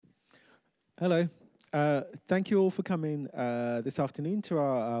Hello. Thank you all for coming this afternoon to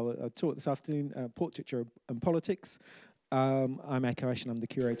our talk this afternoon, Portraiture and Politics. I'm Eko Ash and I'm the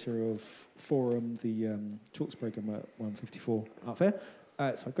curator of Forum, the talks program at 154 Art Fair.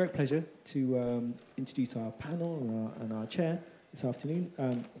 It's my great pleasure to introduce our panel and our chair this afternoon.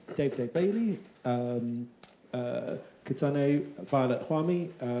 David Bailey, Kudzane Violet Hwami,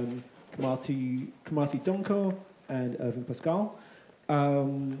 Kamathi Donko, and Irving Pascal.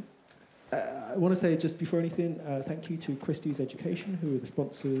 I want to say just before anything, thank you to Christie's Education, who are the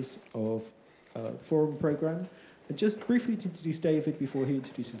sponsors of the Forum programme. And just briefly to introduce David before he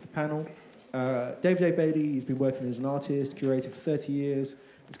introduces the panel. David A. Bailey, he's been working as an artist, curator for 30 years.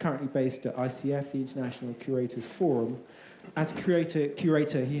 He's currently based at ICF, the International Curators Forum. As a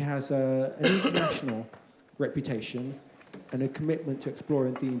curator, he has an international reputation and a commitment to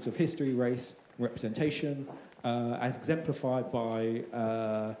exploring themes of history, race, and representation, as exemplified by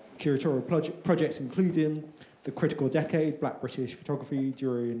curatorial projects including The Critical Decade, Black British Photography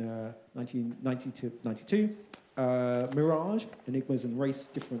during 1990 to 92, Mirage, Enigmas and Race,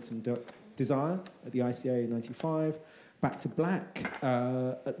 Difference and Desire at the ICA in 95, Back to Black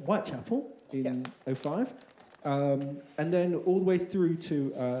at Whitechapel in 05, and then all the way through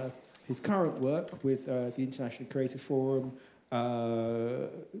to his current work with the International Creative Forum,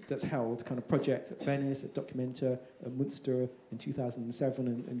 that's held kind of projects at Venice, at Documenta, at Munster in 2007,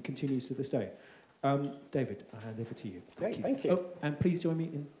 and continues to this day. David, I hand over to you. Great, thank you. Oh, and please join me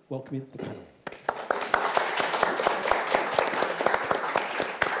in welcoming the panel.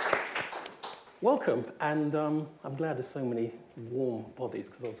 Welcome, and I'm glad there's so many warm bodies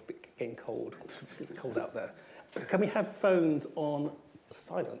because I was getting cold. It's cold out there. Can we have phones on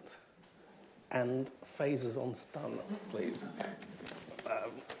silent and phasers on stun, please?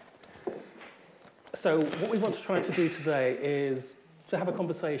 So what we want to try to do today is to have a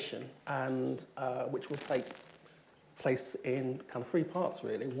conversation, and which will take place in kind of three parts,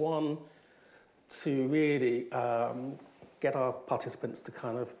 really. One, to really get our participants to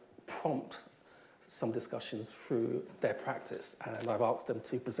kind of prompt some discussions through their practice, and I've asked them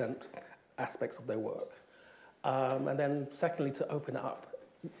to present aspects of their work. And then secondly, to open it up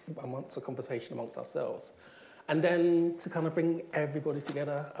amongst a conversation amongst ourselves. And then to kind of bring everybody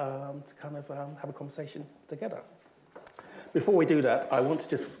together to kind of have a conversation together. Before we do that, I want to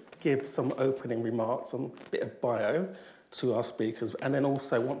just give some opening remarks, some bit of bio to our speakers, and then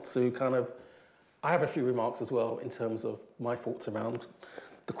also want to kind of, I have a few remarks as well in terms of my thoughts around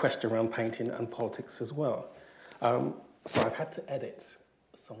the question around painting and politics as well. So I've had to edit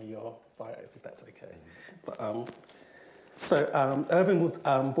some of your bios, if that's okay. But, So Irving was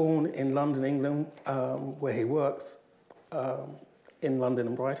born in London, England, where he works in London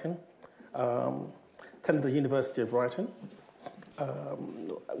and Brighton. Attended the University of Brighton,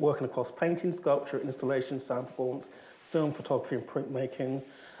 working across painting, sculpture, installation, sound performance, film, photography and printmaking.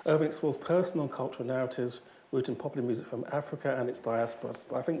 Irving explores personal and cultural narratives rooted in popular music from Africa and its diaspora.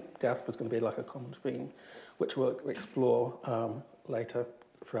 So I think diaspora is going to be like a common theme, which we'll explore later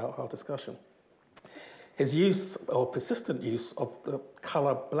throughout our discussion. His use, or persistent use, of the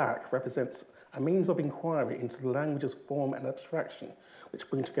colour black represents a means of inquiry into the language's form and abstraction, which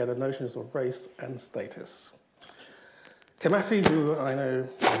bring together notions of race and status. Kamathi, who I know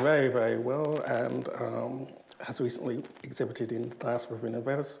very, very well and has recently exhibited in the diaspora in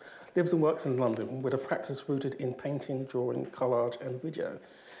Venice, lives and works in London with a practice rooted in painting, drawing, collage and video.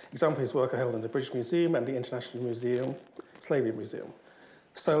 Examples of his work are held in the British Museum and the International Museum, Slavery Museum.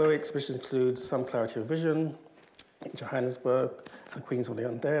 Solo exhibitions include Some Clarity of Vision in Johannesburg and Queens of the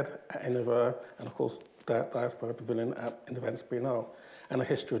Undead at Edinburgh, and of course the Diaspora Pavilion in the Venice Biennale, and a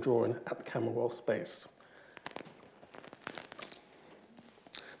history of drawing at the Camberwell Space.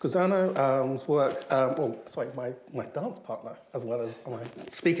 Kudzano's work, my dance partner, as well as my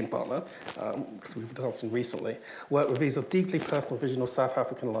speaking partner, because we've been dancing recently, work reveals a deeply personal vision of South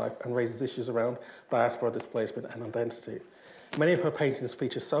African life and raises issues around diaspora displacement and identity. Many of her paintings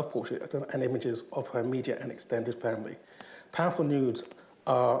feature self-portraits and images of her immediate and extended family. Powerful nudes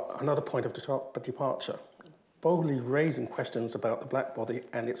are another point of departure, boldly raising questions about the black body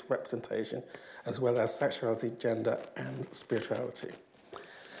and its representation, as well as sexuality, gender, and spirituality.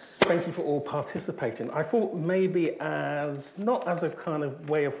 Thank you for all participating. I thought maybe not as a kind of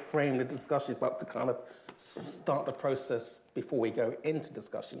way of framing the discussion, but to kind of start the process before we go into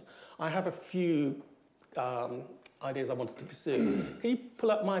discussion. I have a few ideas I wanted to pursue. Can you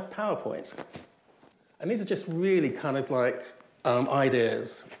pull up my PowerPoint? And these are just really kind of like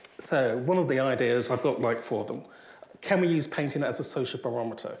ideas. So one of the ideas, I've got like four of them. Can we use painting as a social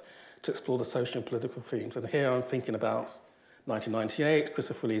barometer to explore the social and political themes? And here I'm thinking about 1998,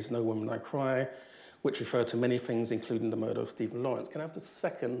 Christopher Lee's No Woman, No Cry, which referred to many things, including the murder of Stephen Lawrence. Can I have the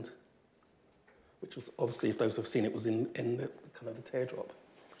second, which was obviously, if those have seen it, was in the kind of the teardrop.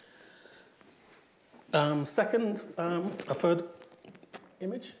 Second, a third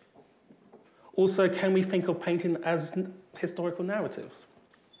image. Also, can we think of painting as historical narratives?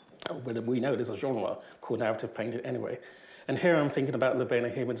 Well, we know there's a genre called narrative painting anyway. And here I'm thinking about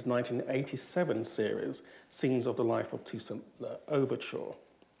Lubena Heyman's 1987 series, Scenes of the Life of Toussaint Louverture.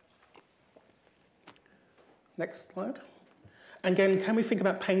 Next slide. And again, can we think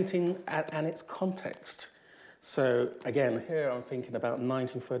about painting and its context? So again, here I'm thinking about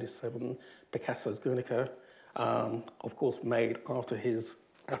 1937, Picasso's Guernica, of course made after his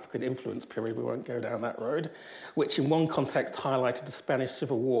African influence period, we won't go down that road, which in one context highlighted the Spanish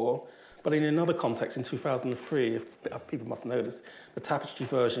Civil War, but in another context, in 2003, people must know this, the tapestry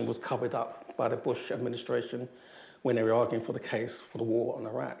version was covered up by the Bush administration when they were arguing for the case for the war on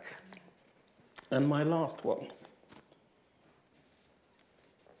Iraq. And my last one.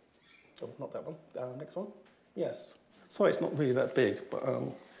 Oh, not that one. Next one. Yes. Sorry, it's not really that big, but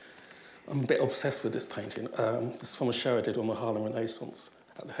I'm a bit obsessed with this painting. This is from a show I did on the Harlem Renaissance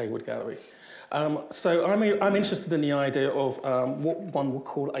at the Hayward Gallery. So I'm interested in the idea of what one would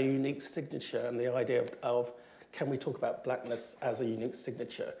call a unique signature, and the idea of can we talk about blackness as a unique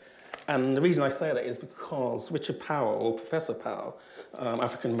signature? And the reason I say that is because Richard Powell, or Professor Powell,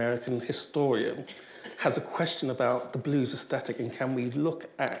 African-American historian, has a question about the blues aesthetic and can we look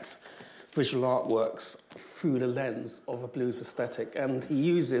at visual artworks through the lens of a blues aesthetic. And he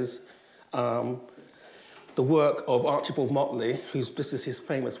uses the work of Archibald Motley, this is his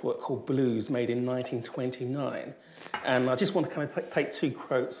famous work called Blues, made in 1929. And I just want to kind of take two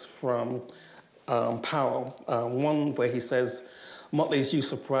quotes from Powell. One where he says, Motley's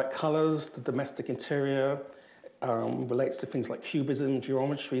use of bright colours, the domestic interior, relates to things like cubism,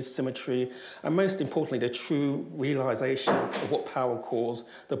 geometry, symmetry, and most importantly, the true realisation of what Powell calls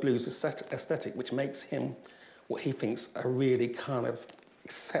the blues aesthetic, which makes him what he thinks a really kind of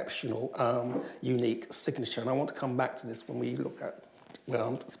exceptional, unique signature. And I want to come back to this when we look at,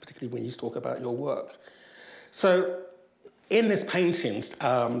 well, particularly when you talk about your work. So in this painting,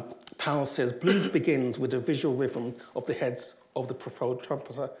 Powell says, blues begins with the visual rhythm of the heads of the profile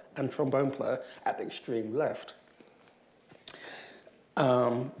trumpeter and trombone player at the extreme left,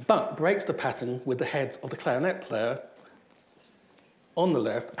 but breaks the pattern with the heads of the clarinet player on the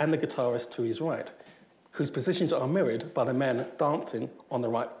left and the guitarist to his right, whose positions are mirrored by the men dancing on the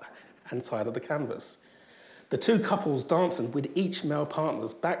right-hand side of the canvas. The two couples dancing with each male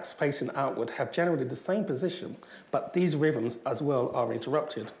partner's backs facing outward have generally the same position, but these rhythms as well are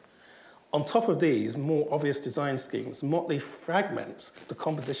interrupted. On top of these more obvious design schemes, Motley fragments the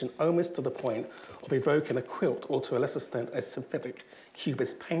composition almost to the point of evoking a quilt or to a lesser extent a synthetic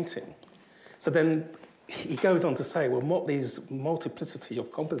cubist painting. So then he goes on to say, well, Motley's multiplicity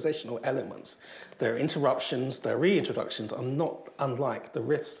of compositional elements, their interruptions, their reintroductions are not unlike the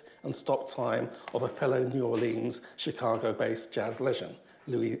riffs and stop time of a fellow New Orleans, Chicago-based jazz legend,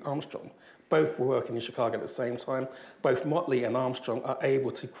 Louis Armstrong. Both were working in Chicago at the same time. Both Motley and Armstrong are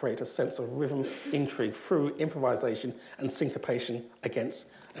able to create a sense of rhythm, intrigue through improvisation and syncopation against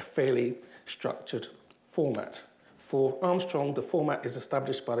a fairly structured format. For Armstrong, the format is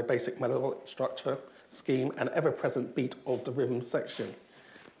established by the basic melodic structure, scheme, and ever-present beat of the rhythm section.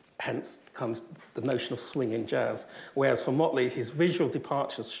 Hence comes the notion of swing in jazz. Whereas for Motley, his visual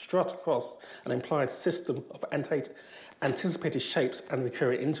departures strut across an implied system of anticipated shapes and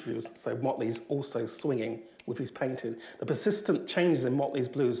recurring interviews, so Motley's also swinging with his painting. The persistent changes in Motley's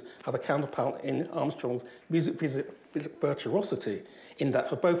blues have a counterpart in Armstrong's music virtuosity, in that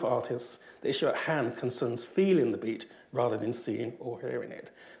for both artists, the issue at hand concerns feeling the beat rather than seeing or hearing it.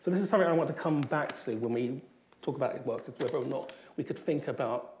 So this is something I want to come back to when we talk about work, whether or not we could think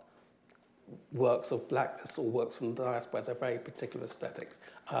about works of blackness or works from the diaspora as a very particular aesthetic.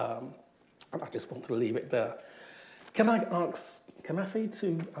 And I just want to leave it there. Can I ask Kanafi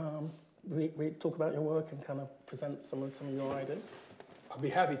to talk about your work and kind of present some of your ideas? I'll be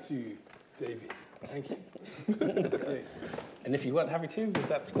happy to, David. Thank you. Okay. And if you weren't happy to, would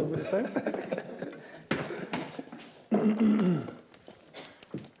that still be the same?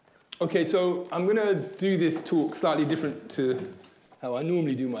 Okay, so I'm going to do this talk slightly different to how I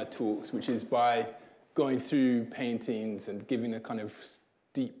normally do my talks, which is by going through paintings and giving a kind of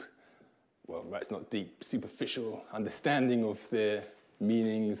deep, well, it's not deep, superficial understanding of their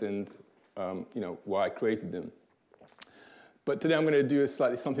meanings and, why I created them. But today I'm going to do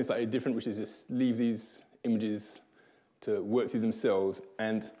something slightly different, which is just leave these images to work through themselves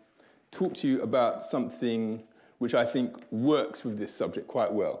and talk to you about something which I think works with this subject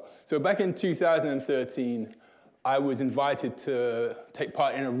quite well. So back in 2013, I was invited to take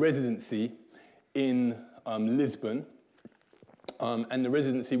part in a residency in Lisbon, and the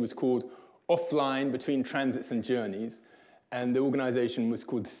residency was called Offline Between Transits and Journeys, and the organization was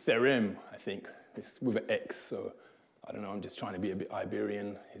called THEREM, I think. It's with an X, so I don't know, I'm just trying to be a bit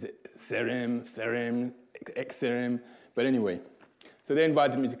Iberian. Is it THEREM, X-THEREM? But anyway, so they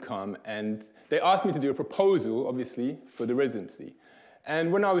invited me to come, and they asked me to do a proposal, obviously, for the residency.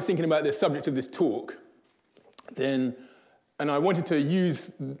 And when I was thinking about the subject of this talk, and I wanted to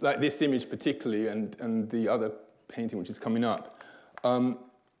use like this image particularly, and the other painting which is coming up, and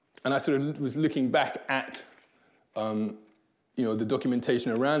I sort of was looking back at the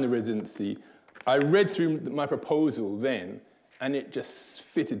documentation around the residency. I read through my proposal then, and it just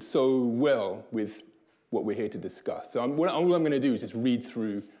fitted so well with what we're here to discuss. So all I'm going to do is just read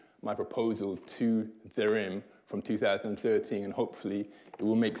through my proposal to THEREM from 2013, and hopefully it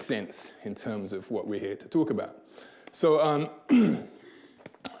will make sense in terms of what we're here to talk about. So,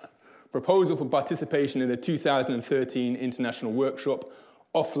 proposal for participation in the 2013 International Workshop,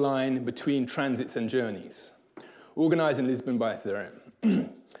 Offline Between Transits and Journeys, organized in Lisbon by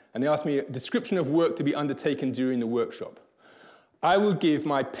THEREM. And they asked me a description of work to be undertaken during the workshop. I will give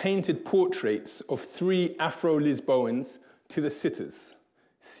my painted portraits of 3 Afro-Lisboans to the sitters.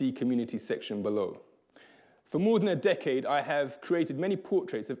 See community section below. For more than a decade, I have created many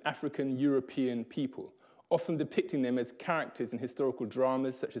portraits of African European people, often depicting them as characters in historical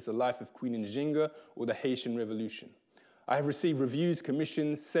dramas such as the life of Queen Njinga or the Haitian Revolution. I have received reviews,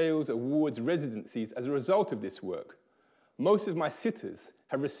 commissions, sales, awards, residencies as a result of this work. Most of my sitters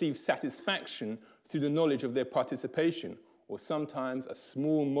have received satisfaction through the knowledge of their participation, or sometimes a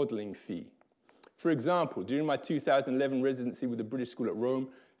small modelling fee. For example, during my 2011 residency with the British School at Rome,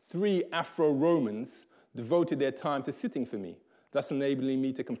 3 Afro-Romans devoted their time to sitting for me, thus enabling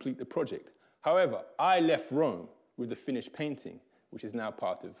me to complete the project. However, I left Rome with the finished painting, which is now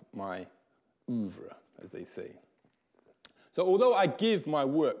part of my oeuvre, as they say. So although I give my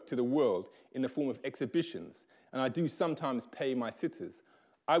work to the world in the form of exhibitions, and I do sometimes pay my sitters,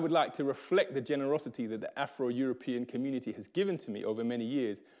 I would like to reflect the generosity that the Afro-European community has given to me over many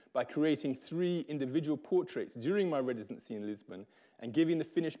years by creating 3 individual portraits during my residency in Lisbon and giving the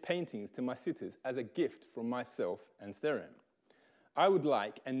finished paintings to my sitters as a gift from myself and THEREM. I would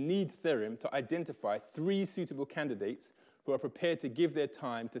like and need THEREM to identify 3 suitable candidates who are prepared to give their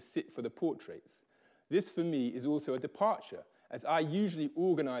time to sit for the portraits. This, for me, is also a departure, as I usually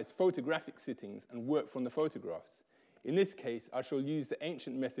organize photographic sittings and work from the photographs. In this case, I shall use the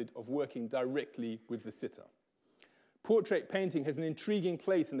ancient method of working directly with the sitter. Portrait painting has an intriguing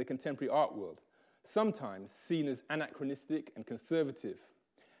place in the contemporary art world, sometimes seen as anachronistic and conservative.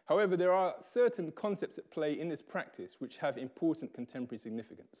 However, there are certain concepts at play in this practice which have important contemporary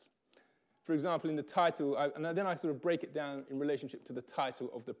significance. For example, in the title, and then I sort of break it down in relationship to the title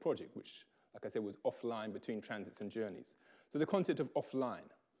of the project, which, like I said, was Offline Between Transits and Journeys. So the concept of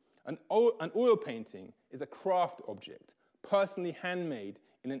offline. An oil painting is a craft object, personally handmade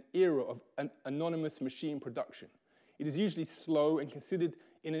in an era of anonymous machine production. It is usually slow and considered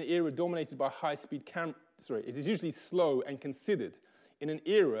in an era dominated by high-speed cameras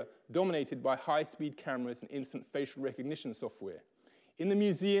and instant facial recognition software. In the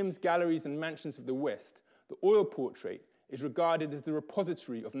museums, galleries, and mansions of the West, the oil portrait is regarded as the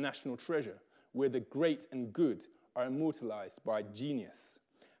repository of national treasure, where the great and good are immortalized by genius.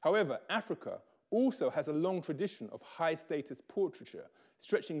 However, Africa also has a long tradition of high-status portraiture,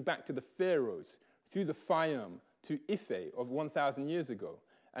 stretching back to the pharaohs, through the Fayum to Ife of 1,000 years ago,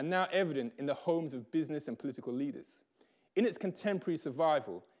 and now evident in the homes of business and political leaders. In its contemporary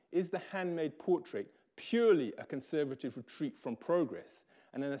survival, is the handmade portrait purely a conservative retreat from progress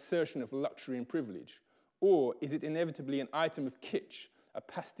and an assertion of luxury and privilege? Or is it inevitably an item of kitsch, a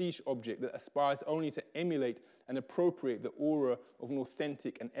pastiche object that aspires only to emulate and appropriate the aura of an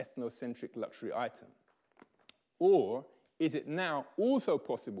authentic and ethnocentric luxury item? Or is it now also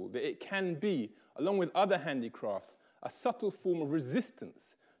possible that it can be, along with other handicrafts, a subtle form of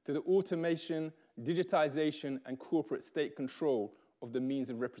resistance to the automation, digitization, and corporate state control of the means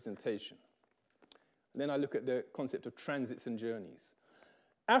of representation? And then I look at the concept of transits and journeys.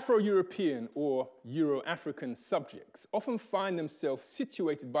 Afro-European or Euro-African subjects often find themselves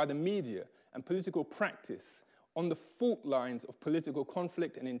situated by the media and political practice on the fault lines of political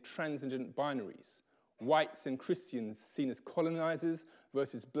conflict and intransigent binaries. Whites and Christians seen as colonizers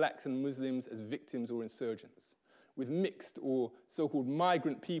versus blacks and Muslims as victims or insurgents, with mixed or so-called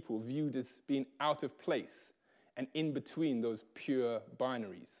migrant people viewed as being out of place and in between those pure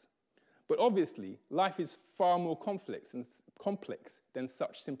binaries. But obviously, life is far more complex than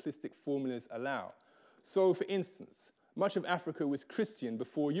such simplistic formulas allow. So, for instance, much of Africa was Christian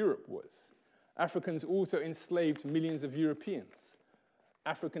before Europe was. Africans also enslaved millions of Europeans.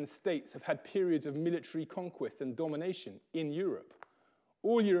 African states have had periods of military conquest and domination in Europe.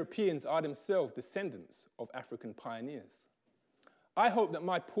 All Europeans are themselves descendants of African pioneers. I hope that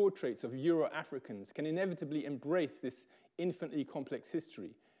my portraits of Euro-Africans can inevitably embrace this infinitely complex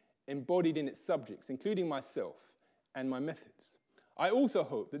history, embodied in its subjects, including myself and my methods. I also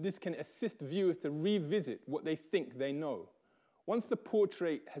hope that this can assist viewers to revisit what they think they know. Once the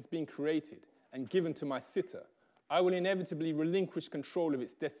portrait has been created and given to my sitter, I will inevitably relinquish control of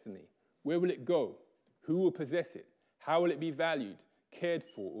its destiny. Where will it go? Who will possess it? How will it be valued, cared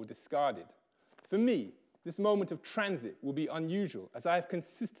for, or discarded? For me, this moment of transit will be unusual, as I have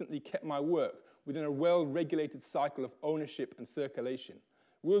consistently kept my work within a well-regulated cycle of ownership and circulation.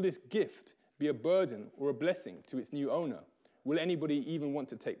 Will this gift be a burden or a blessing to its new owner? Will anybody even want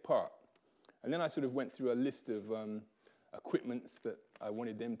to take part? And then I sort of went through a list of equipments that I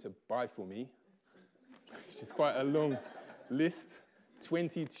wanted them to buy for me, which is quite a long list.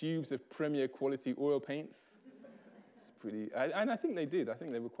 20 tubes of premier quality oil paints. It's pretty, and I think they did. I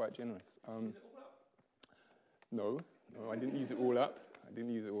think they were quite generous. No, I didn't use it all up.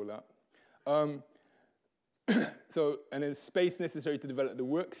 And then space necessary to develop the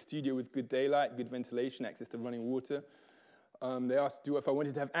work, studio with good daylight, good ventilation, access to running water. They asked if I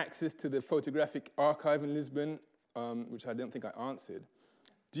wanted to have access to the photographic archive in Lisbon, which I don't think I answered.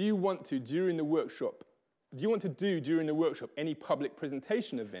 Do you want to do during the workshop any public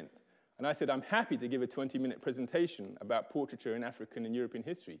presentation event? And I said, I'm happy to give a 20-minute presentation about portraiture in African and European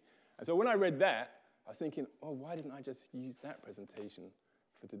history. And so when I read that, I was thinking, oh, why didn't I just use that presentation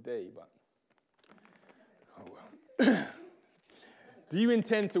for today? But, oh well. Do you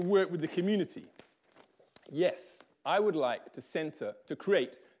intend to work with the community? Yes, I would like to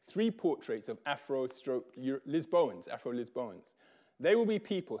create 3 portraits of Afro-Lisboans. They will be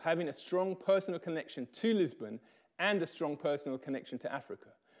people having a strong personal connection to Lisbon and a strong personal connection to Africa.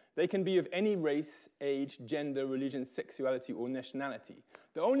 They can be of any race, age, gender, religion, sexuality, or nationality.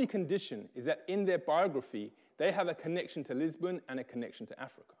 The only condition is that in their biography, they have a connection to Lisbon and a connection to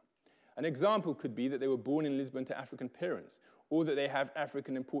Africa. An example could be that they were born in Lisbon to African parents, or that they have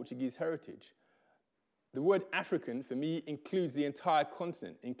African and Portuguese heritage. The word African, for me, includes the entire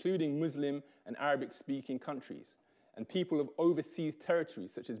continent, including Muslim and Arabic-speaking countries, and people of overseas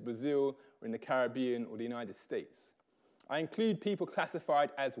territories, such as Brazil, or in the Caribbean, or the United States. I include people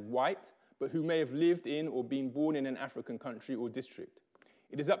classified as white, but who may have lived in or been born in an African country or district.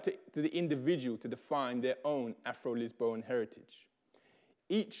 It is up to the individual to define their own Afro-Lisboan heritage.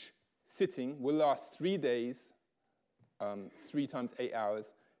 Each sitting will last 3 days, 3 times 8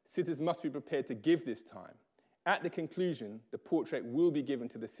 hours. Sitters must be prepared to give this time. At the conclusion, the portrait will be given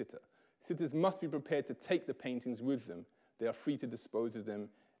to the sitter. Sitters must be prepared to take the paintings with them. They are free to dispose of them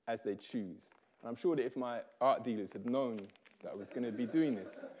as they choose. And I'm sure that if my art dealers had known that I was going to be doing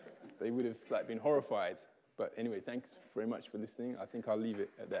this, they would have been horrified. But anyway, thanks very much for listening. I think I'll leave it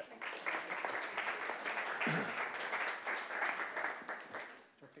at that.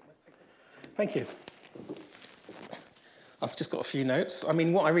 Thank you. I've just got a few notes. I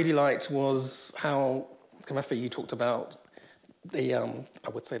mean, what I really liked was how, Kamafi, you talked about the, I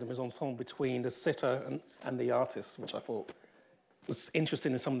would say, the mise en scène between the sitter and the artist, which I thought was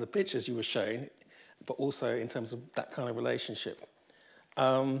interesting in some of the pictures you were showing, but also in terms of that kind of relationship.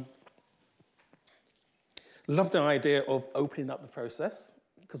 Love the idea of opening up the process,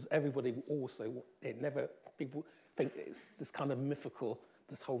 because everybody also, people think it's this kind of mythical,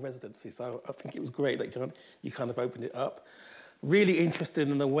 this whole residency. So I think it was great that you kind of opened it up. Really interested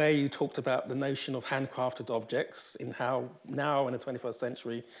in the way you talked about the notion of handcrafted objects, in how now in the 21st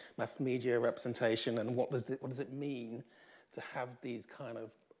century, mass media representation, and what does it mean to have these kind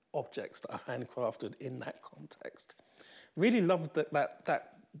of objects that are handcrafted in that context. Really loved that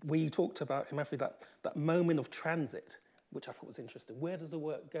where you talked about, Kamafi, that moment of transit, which I thought was interesting. Where does the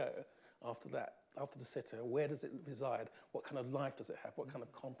work go after that? After the sitter, where does it reside? What kind of life does it have? What kind of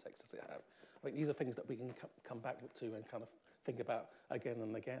context does it have? I think these are things that we can come back to and kind of think about again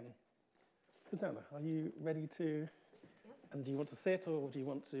and again. Susanna, are you ready to? Yep. And do you want to sit or do you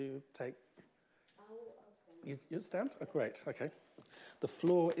want to take? I'll stand. You stand? Oh, great. Okay. The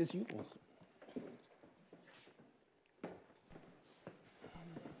floor is yours.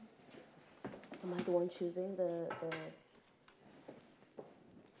 Am I the one choosing the?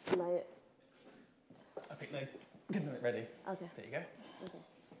 Am I? I think they're getting it ready. Okay. There you go. Okay.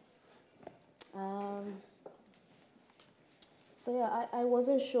 So yeah, I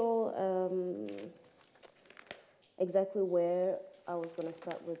wasn't sure exactly where I was going to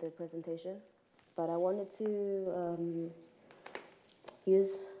start with the presentation, but I wanted to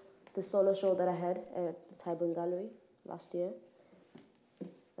use the solo show that I had at Tyburn Gallery last year.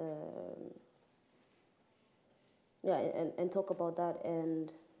 Yeah, and talk about that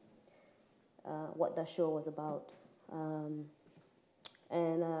and what that show was about.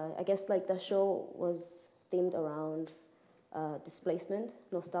 I guess like that show was themed around displacement,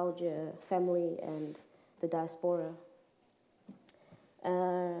 nostalgia, family, and the diaspora.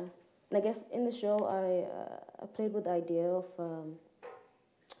 And I guess in the show, I played with the idea of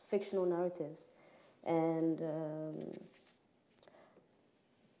fictional narratives, and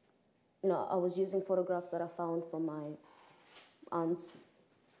I was using photographs that I found from my aunt's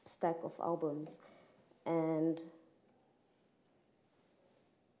stack of albums, and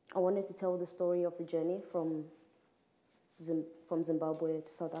I wanted to tell the story of the journey from Zimbabwe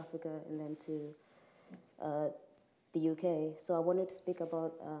to South Africa and then to the UK. So I wanted to speak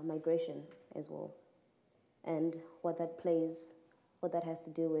about migration as well, and what that has to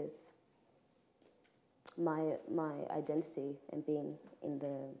do with my identity and being in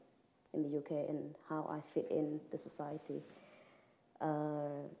the UK and how I fit in the society.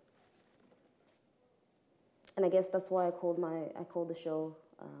 And I guess that's why I called the show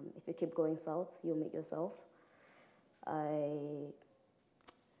If You Keep Going South, You'll Meet Yourself. I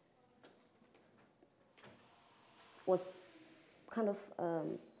was kind of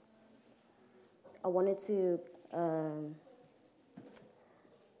I wanted to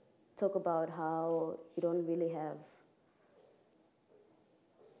talk about how you're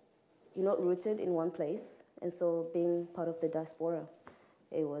not rooted in one place, and so being part of the diaspora,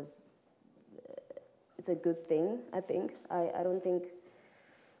 it's a good thing, I think. I don't think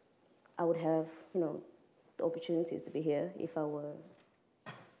I would have, the opportunities to be here if I were...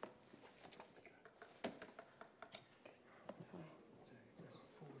 Sorry.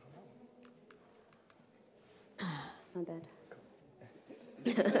 My bad.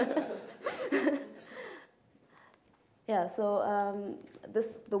 Yeah, so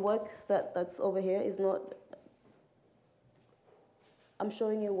the work that's over here is not... I'm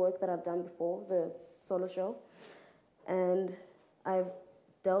showing you work that I've done before, the solo show, and I've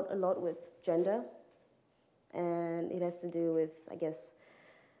dealt a lot with gender, and it has to do with, I guess,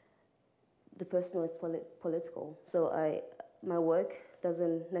 the personal is political. So my work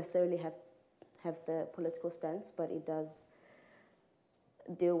doesn't necessarily have the political stance, but it does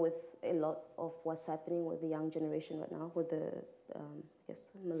deal with a lot of what's happening with the young generation right now, with the, I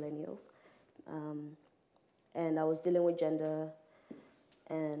guess, millennials. And I was dealing with gender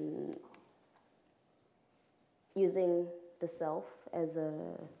and using the self as a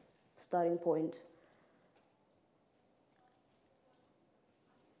starting point.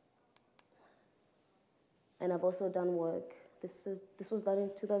 And I've also done work. This was done in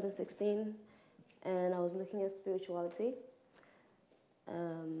 2016, and I was looking at spirituality.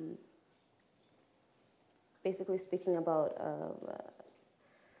 Basically speaking about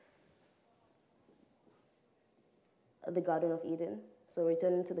the Garden of Eden. So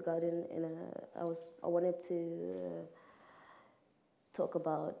returning to the garden, I wanted to talk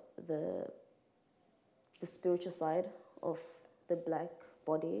about the spiritual side of the black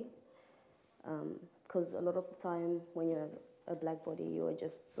body, because a lot of the time when you're a black body, you are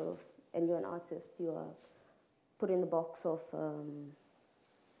just sort of, and you're an artist, you are put in the box of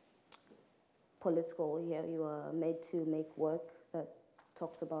political. Here you are made to make work that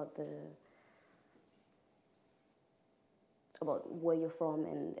talks about where you're from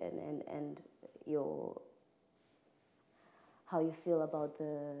and your how you feel about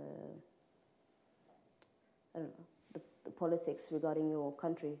the politics regarding your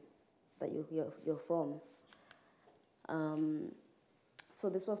country that you're from. So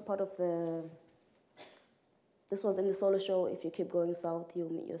this was part of this was in the solo show, If You Keep Going South,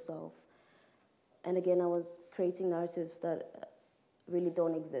 You'll Meet Yourself. And again, I was creating narratives that really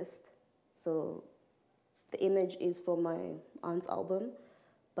don't exist. So the image is from my aunt's album,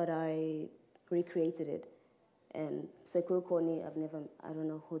 but I recreated it. And Sekuru Koni, I don't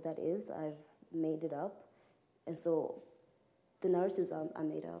know who that is. I've made it up. And so the narratives are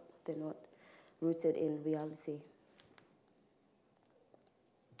made up. They're not rooted in reality.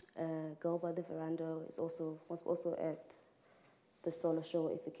 Girl by the Veranda was also at the solo show,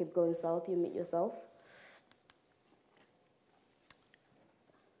 If You Keep Going South, You Meet Yourself.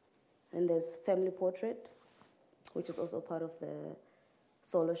 And there's Family Portrait, which is also part of the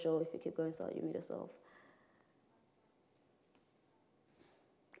solo show, If You Keep Going South, You Meet Yourself.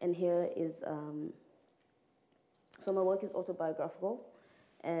 And here is So my work is autobiographical,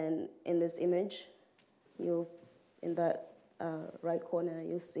 and in this image, in that right corner,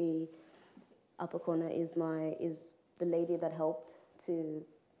 you'll see upper corner is the lady that helped to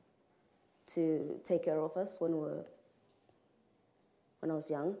take care of us when I was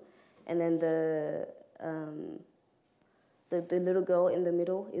young, and then the little girl in the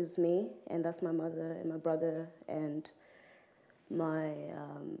middle is me, and that's my mother and my brother and my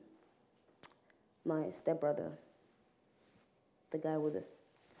stepbrother, the guy with the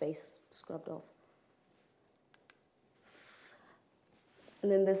face scrubbed off. And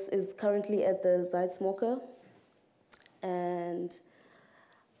then this is currently at the Zeitsmoker, and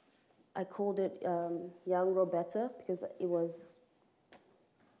I called it Young Roberta because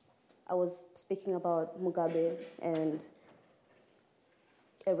I was speaking about Mugabe and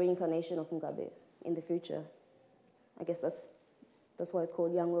a reincarnation of Mugabe in the future. I guess that's why it's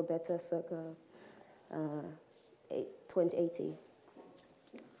called Young Roberta circa 2080.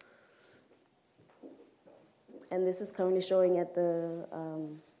 And this is currently showing at the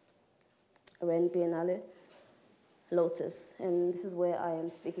Rennes Biennale, Lotus. And this is where I am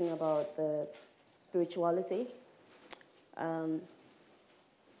speaking about the spirituality and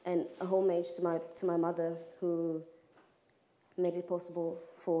a homage to my mother, who made it possible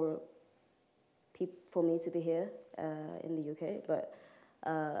for me to be here in the UK. But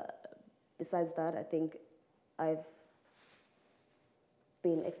besides that, I think I've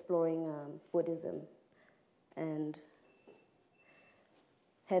been exploring Buddhism and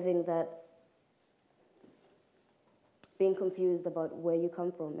having that, being confused about where you come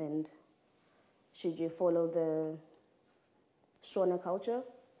from and should you follow the Shona culture,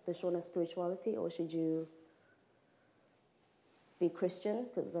 the Shona spirituality, or should you be Christian,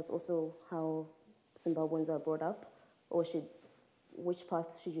 because that's also how Zimbabweans are brought up, or which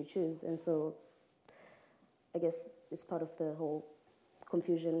path should you choose? And so I guess it's part of the whole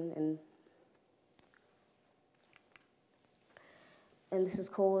confusion. And this is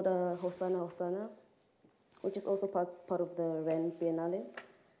called Hosanna Hosanna, which is also part of the Rennes Biennale.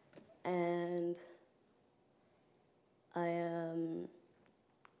 And I'm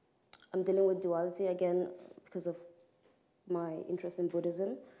dealing with duality again because of my interest in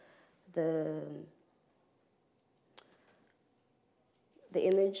Buddhism. The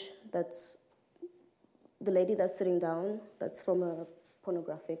image that's the lady that's sitting down, that's from a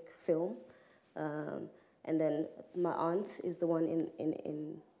pornographic film. And then my aunt is the one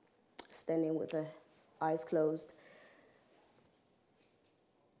in standing with her eyes closed.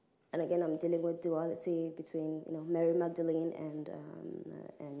 And again, I'm dealing with duality between Mary Magdalene and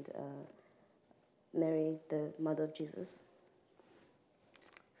Mary, the mother of Jesus.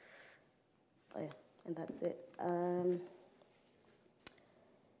 Oh yeah, and that's it.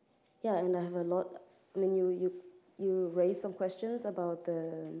 Yeah, and I have a lot. I mean, you raised some questions about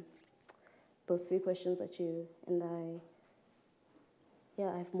those 3 questions that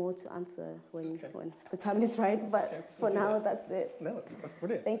I have more to answer when the time is right, but for now, that's it. No, that's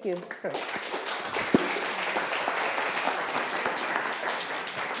brilliant. Thank you. Okay.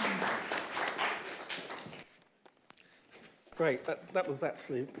 Great, that was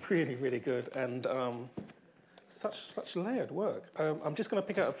actually really, really good, and such layered work. I'm just going to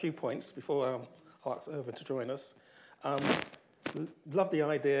pick out a few points before I'll ask Irvin to join us. Love the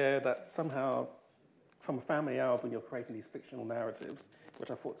idea that somehow, from a family album, you're creating these fictional narratives, which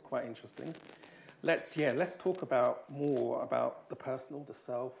I thought was quite interesting. Let's talk more about the personal, the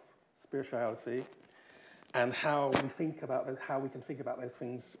self, spirituality, and how we can think about those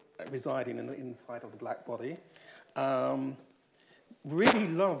things residing in the inside of the black body. Really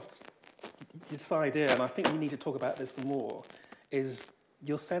loved this idea, and I think we need to talk about this more, is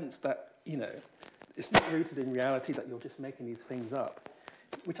your sense that, it's not rooted in reality, that you're just making these things up,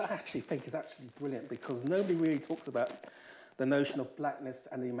 which I actually think is actually brilliant, because nobody really talks about the notion of blackness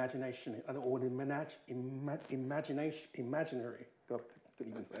and the imagination, or the imaginary. God, I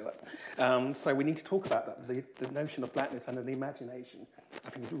couldn't even say that. So we need to talk about that, the notion of blackness and the imagination. I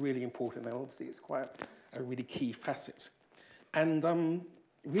think is really important, and obviously it's quite a really key facet. And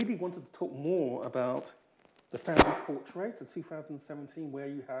really wanted to talk more about the family portrait of 2017, where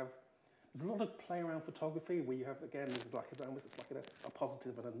there's a lot of play around photography, where you have, again, it's almost like a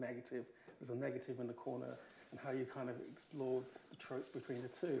positive and a negative. There's a negative in the corner, and how you kind of explore the tropes between the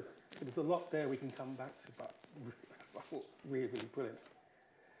two. So there's a lot there we can come back to, but I thought really, really brilliant.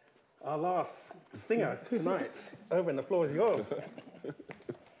 Our last singer tonight, Irvin, the floor is yours.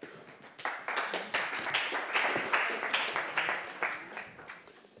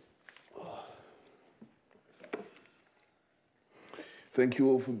 Thank you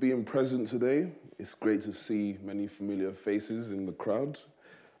all for being present today. It's great to see many familiar faces in the crowd.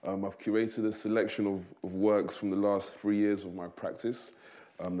 I've curated a selection of works from the last 3 years of my practice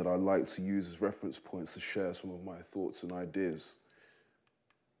that I'd like to use as reference points to share some of my thoughts and ideas.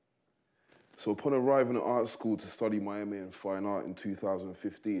 So upon arriving at art school to study my MA in Fine Art in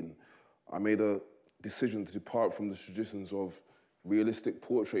 2015, I made a decision to depart from the traditions of realistic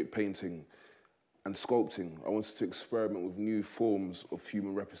portrait painting and sculpting. I wanted to experiment with new forms of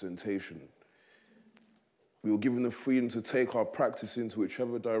human representation. We were given the freedom to take our practice into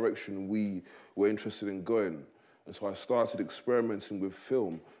whichever direction we were interested in going. And so I started experimenting with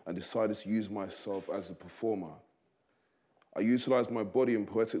film and decided to use myself as a performer. I utilized my body in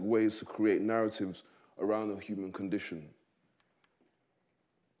poetic ways to create narratives around the human condition.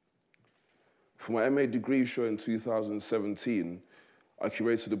 For my MA degree show in 2017, I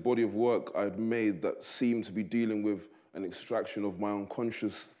curated a body of work I had made that seemed to be dealing with an extraction of my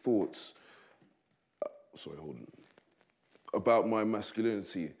unconscious thoughts about my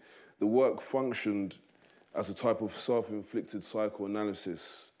masculinity. The work functioned as a type of self-inflicted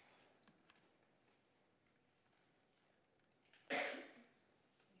psychoanalysis.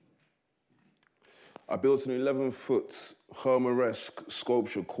 I built an 11-foot Homer-esque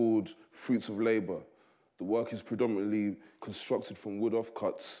sculpture called Fruits of Labour. The work is predominantly constructed from wood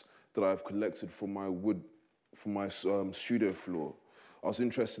offcuts that I've collected from my studio floor. I was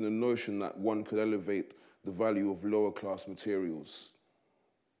interested in the notion that one could elevate the value of lower class materials.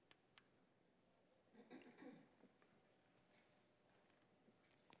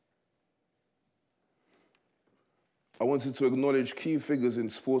 I wanted to acknowledge key figures in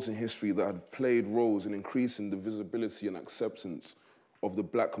sporting history that had played roles in increasing the visibility and acceptance of the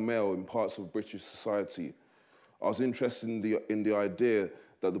black male in parts of British society. I was interested in the idea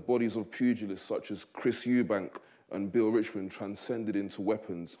that the bodies of pugilists such as Chris Eubank and Bill Richmond transcended into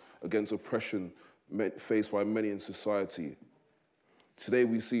weapons against oppression faced by many in society. Today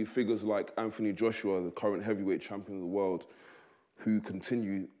we see figures like Anthony Joshua, the current heavyweight champion of the world, who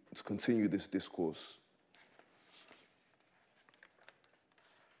continue this discourse.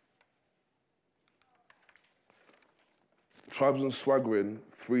 Tribes and Swaggering,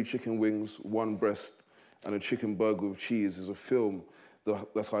 3 chicken wings, 1 breast, and a chicken burger with cheese is a film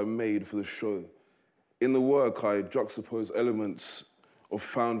that I made for the show. In the work, I juxtapose elements of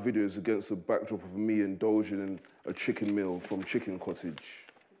found videos against the backdrop of me indulging in a chicken meal from Chicken Cottage.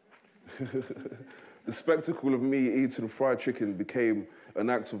 The spectacle of me eating fried chicken became an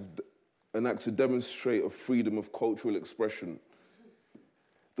act to demonstrate a freedom of cultural expression.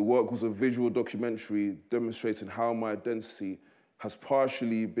 The work was a visual documentary demonstrating how my identity has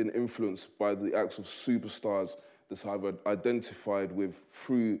partially been influenced by the acts of superstars that I've identified with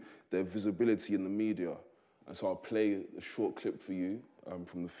through their visibility in the media. And so I'll play a short clip for you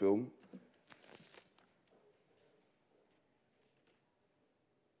from the film.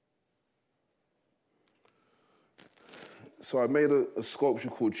 So I made a sculpture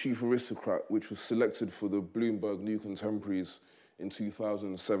called Chief Aristocrat, which was selected for the Bloomberg New Contemporaries in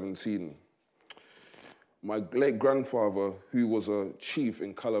 2017. My late grandfather, who was a chief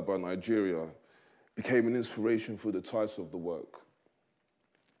in Calabar, Nigeria, became an inspiration for the title of the work.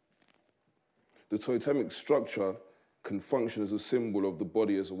 The totemic structure can function as a symbol of the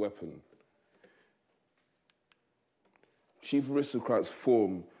body as a weapon. Chief Aristocrat's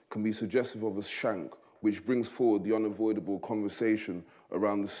form can be suggestive of a shank, which brings forward the unavoidable conversation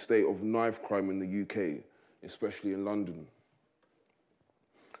around the state of knife crime in the UK, especially in London.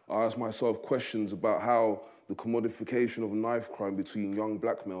 I asked myself questions about how the commodification of knife crime between young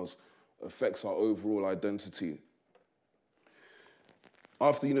black males affects our overall identity.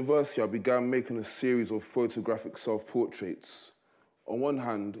 After university, I began making a series of photographic self-portraits. On one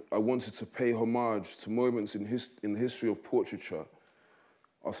hand, I wanted to pay homage to moments in the history of portraiture.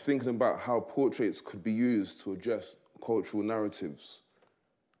 I was thinking about how portraits could be used to address cultural narratives.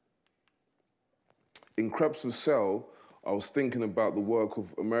 In Crepes of Cell, I was thinking about the work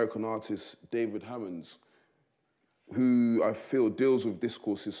of American artist David Hammonds, who I feel deals with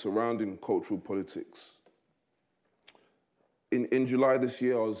discourses surrounding cultural politics. In July this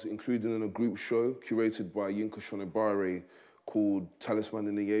year, I was included in a group show curated by Yinka Shonibare called Talisman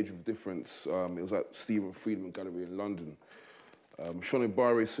in the Age of Difference. It was at Stephen Friedman Gallery in London.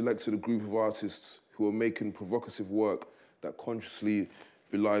 Shonibare selected a group of artists who are making provocative work that consciously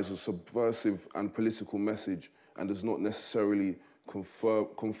belies a subversive and political message and does not necessarily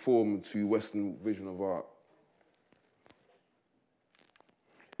conform to Western vision of art.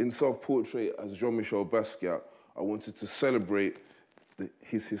 In Self-Portrait as Jean-Michel Basquiat, I wanted to celebrate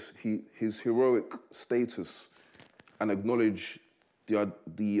his heroic status and acknowledge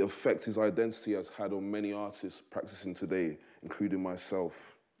the effect his identity has had on many artists practicing today, including myself.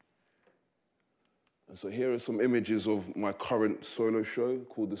 And so here are some images of my current solo show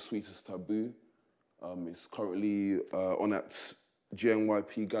called The Sweetest Taboo. It's currently on at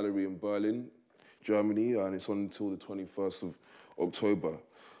GNYP Gallery in Berlin, Germany, and it's on until the 21st of October.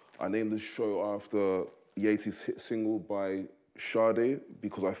 I named the show after Yeti's hit single by Sade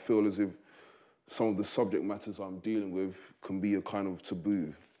because I feel as if some of the subject matters I'm dealing with can be a kind of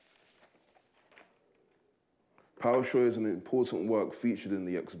taboo. Power Show is an important work featured in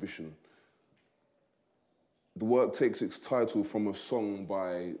the exhibition. The work takes its title from a song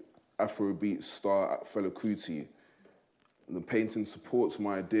by Afrobeat star Fela Kuti. The painting supports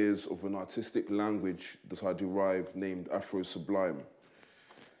my ideas of an artistic language that I derive named Afro Sublime.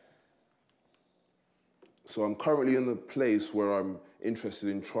 So I'm currently in the place where I'm interested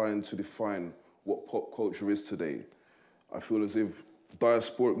in trying to define what pop culture is today. I feel as if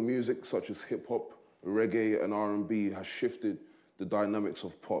diasporic music such as hip-hop, reggae and R&B has shifted the dynamics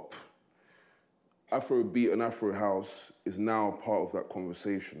of pop. Afrobeat and Afro House is now part of that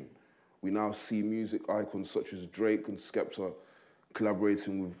conversation. We now see music icons such as Drake and Skepta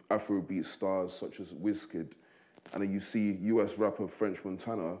collaborating with Afrobeat stars such as Wizkid. And then you see US rapper French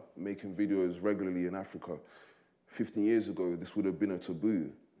Montana making videos regularly in Africa. 15 years ago, this would have been a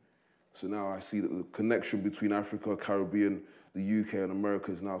taboo. So now I see that the connection between Africa, Caribbean, the UK and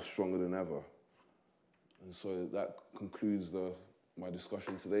America is now stronger than ever. And so that concludes my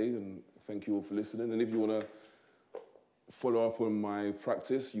discussion today, and thank you all for listening. And if you want to follow up on my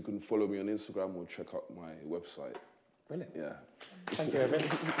practice, you can follow me on Instagram or check out my website. Brilliant. Yeah. Thank you, Evan.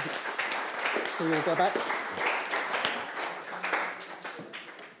 Shall we all go back?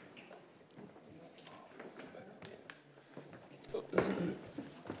 Oops.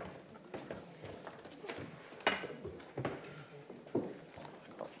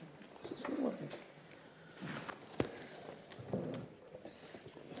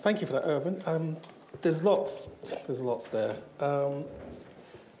 Thank you for that, Irvin. There's lots there.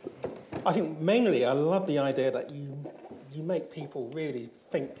 I think mainly I love the idea that you make people really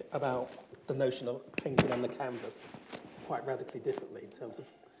think about the notion of painting on the canvas quite radically differently in terms of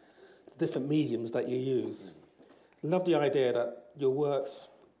different mediums that you use. Love the idea that your works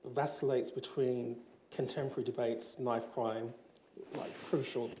vacillates between contemporary debates, knife crime, like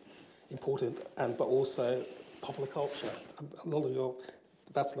crucial, important, but also popular culture. A lot of your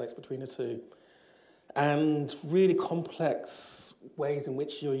vacillates between the two. And really complex ways in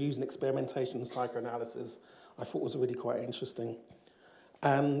which you're using experimentation and psychoanalysis, I thought was really quite interesting.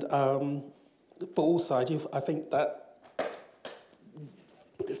 And but also, I think that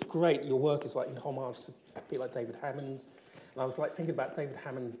it's great. Your work is like in homage to people like David Hammond's. And I was like thinking about David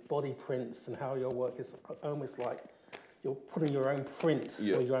Hammond's body prints and how your work is almost like you're putting your own print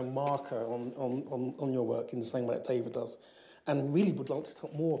or your own marker on your work in the same way that David does. And really would like to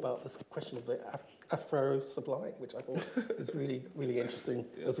talk more about this question of the Afro Sublime, which I thought is really, really interesting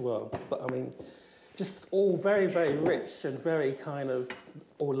as well. But I mean, just all very, very rich and very kind of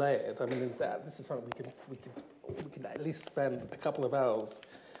all layered. I mean, this is something we can at least spend a couple of hours.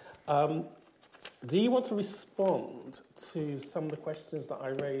 Do you want to respond to some of the questions that I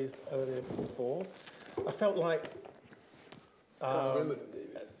raised earlier before? I felt like. I can't remember them, David.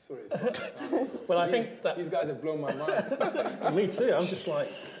 Sorry. Well, I think that these guys have blown my mind. Me too. I'm just like,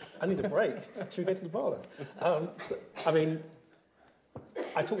 I need a break. Should we go to the bar now? I mean,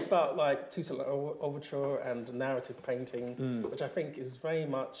 I talked about like Toussaint Overture and narrative painting, which I think is very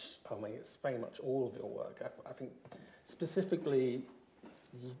much. It's very much all of your work. I think specifically,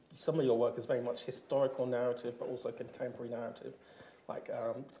 some of your work is very much historical narrative, but also contemporary narrative. Like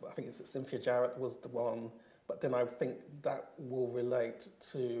I think it's Cynthia Jarrett was the one. But then I think that will relate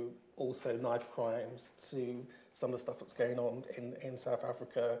to also knife crimes, to some of the stuff that's going on in South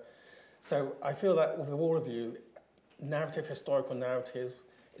Africa. So I feel that with all of you, historical narrative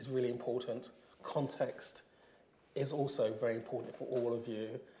is really important. Context is also very important for all of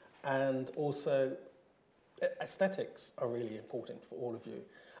you. And also aesthetics are really important for all of you.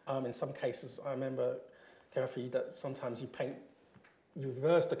 In some cases, I remember, Kathy, that sometimes you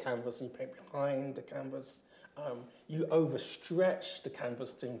reverse the canvas and you paint behind the canvas. You overstretch the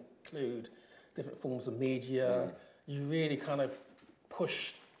canvas to include different forms of media. You really kind of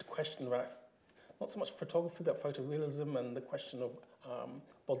push the question about not so much photography, but photorealism and the question of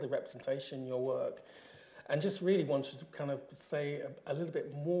bodily representation in your work. And just really wanted to kind of say a little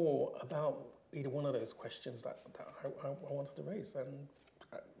bit more about either one of those questions that I wanted to raise. And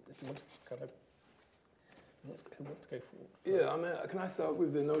if you want to kind of, who wants to go for first? Yeah, can I start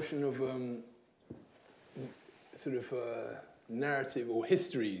with the notion of narrative or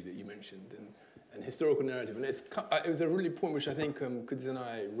history that you mentioned, and historical narrative. And it was a really point which I think Kudus and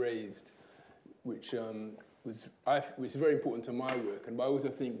I raised, which was very important to my work, and I also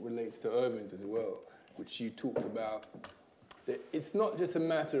think relates to Irvin's as well, which you talked about. That it's not just a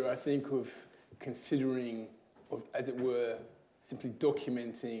matter, I think, of considering, of, as it were, simply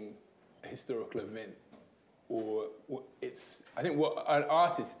documenting a historical event, or I think what an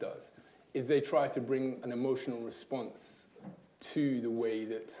artist does is they try to bring an emotional response to the way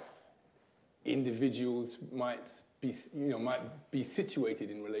that individuals might be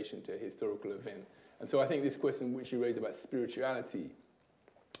situated in relation to a historical event. And so I think this question which you raised about spirituality,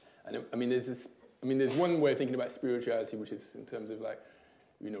 and there's one way of thinking about spirituality, which is in terms of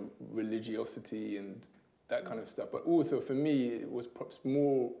religiosity and that kind of stuff. But also for me, it was perhaps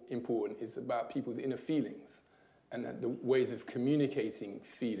more important is about people's inner feelings and the ways of communicating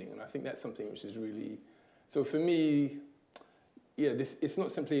feeling. And I think that's something which is really, so for me, it's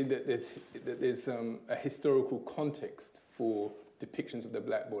not simply that there's a historical context for depictions of the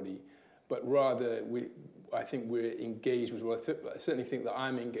black body, but rather I think we're engaged with, I certainly think that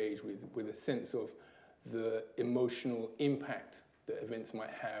I'm engaged with a sense of the emotional impact that events might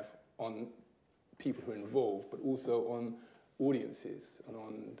have on people who are involved, but also on audiences and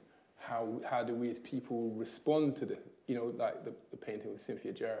on how do we as people respond to the painting of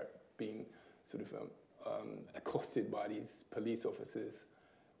Cynthia Jarrett being sort of accosted by these police officers.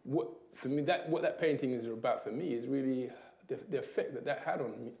 What that painting is about for me is really the effect that had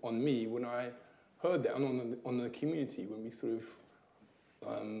on me when I heard that, and on the community when we sort of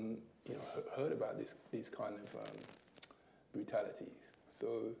heard about these kind of brutalities.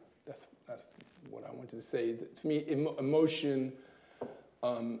 So that's what I wanted to say. To me, emotion,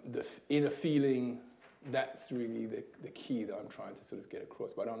 the inner feeling, that's really the key that I'm trying to sort of get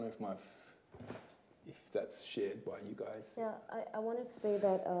across. But I don't know if that's shared by you guys. Yeah, I wanted to say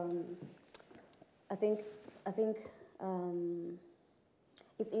that I think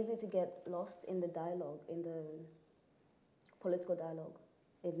it's easy to get lost in the dialogue, in the political dialogue,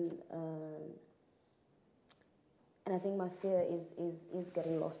 and I think my fear is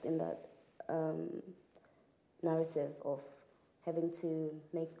getting lost in that narrative of having to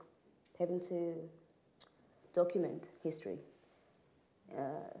document history.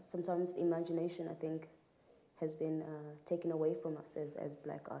 Sometimes the imagination, I think, has been taken away from us as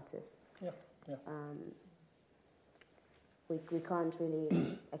black artists. Yeah. We can't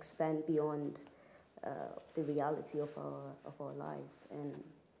really expand beyond the reality of our lives, and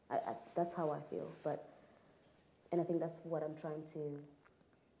that's how I feel. And I think that's what I'm trying to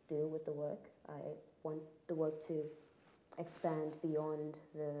do with the work. I want the work to expand beyond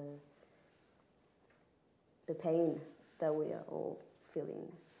the pain that we are all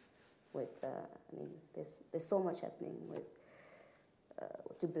feeling with. There's so much happening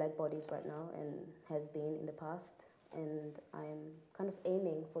to black bodies right now, and has been in the past. And I'm kind of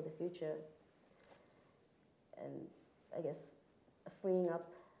aiming for the future, and I guess freeing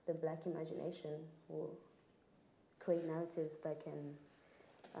up the black imagination will create narratives that can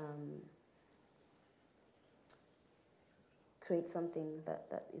create something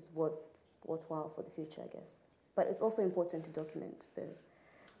that is worthwhile for the future, I guess. But it's also important to document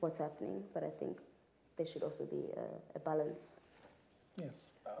what's happening, but I think there should also be a balance.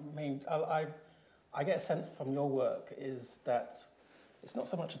 Yes, I get a sense from your work is that it's not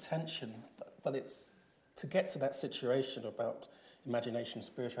so much attention, but it's to get to that situation about imagination,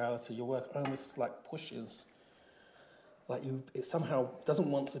 spirituality. Your work almost pushes, it somehow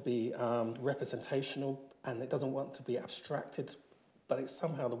doesn't want to be representational, and it doesn't want to be abstracted, but it's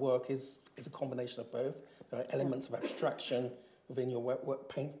somehow the work is a combination of both. There are elements of abstraction within your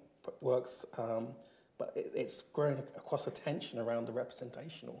works, but it's growing across a tension around the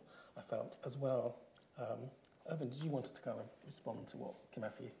representational, I felt, as well. Irvin, did you want to kind of respond to what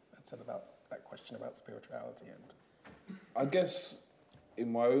Kimathi had said about that question about spirituality? And I guess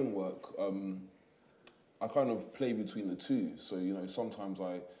in my own work, I kind of play between the two. So, sometimes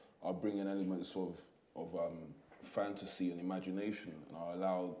I bring in elements of fantasy and imagination, and I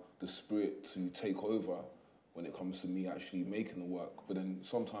allow the spirit to take over when it comes to me actually making the work. But then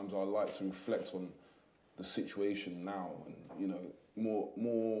sometimes I like to reflect on the situation now, and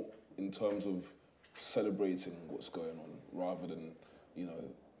more in terms of celebrating what's going on rather than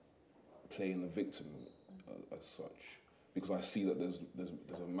playing the victim as such, because I see that there's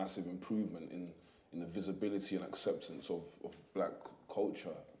a massive improvement in the visibility and acceptance of black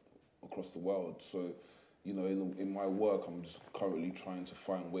culture across the world. So in my work, I'm just currently trying to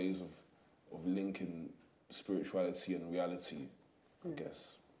find ways of linking spirituality and reality, I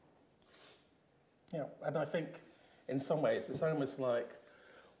guess. Yeah, and I think in some ways, it's almost like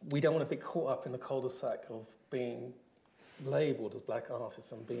we don't want to be caught up in the cul-de-sac of being labelled as black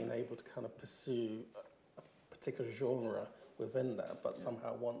artists and being able to kind of pursue a particular genre within that, but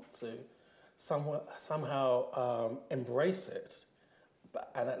somehow want to somehow embrace it,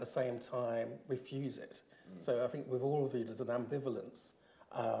 and at the same time refuse it. So I think with all of you, there's an ambivalence.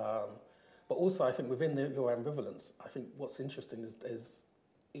 But also, I think within your ambivalence, I think what's interesting is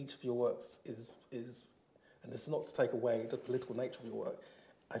each of your works is, and this is not to take away the political nature of your work,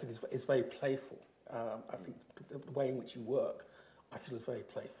 I think it's very playful. I think the way in which you work, I feel is very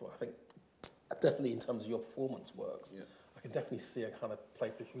playful. I think definitely in terms of your performance works, I can definitely see a kind of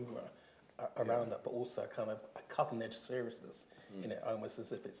playful humour around that, but also kind of a cutting-edge seriousness in it, almost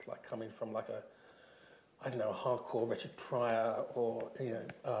as if it's like coming from like a, I don't know, a hardcore Richard Pryor or, you know,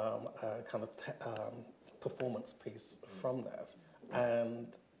 a kind of performance piece from that.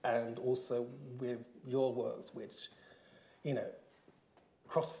 And also with your works, which, you know,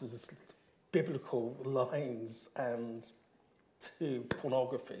 crosses biblical lines and to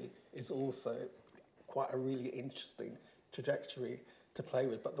pornography is also quite a really interesting trajectory to play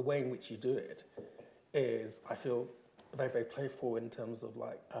with. But the way in which you do it is, I feel, very, very playful in terms of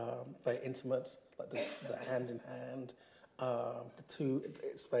like very intimate, like the hand in hand. The two,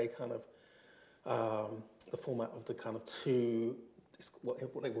 it's very kind of the format of the kind of two. It's what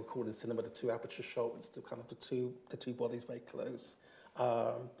they would call in cinema the two aperture shot. It's the kind of the two bodies very close.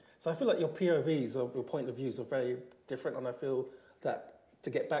 So I feel like your POVs or your point of views are very different, and I feel that to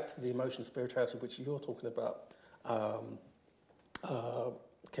get back to the emotion, spirituality, which you're talking about,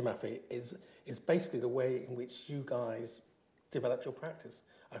 Kimathi, is basically the way in which you guys develop your practice.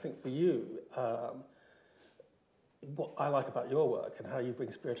 I think for you, what I like about your work and how you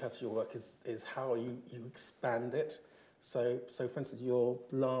bring spirituality to your work is how you expand it. So for instance, your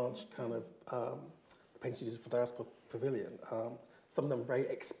large kind of the painting you did for Diaspora Pavilion, some of them very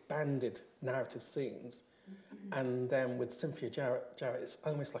expanded narrative scenes, and then with Cynthia Jarrett, it's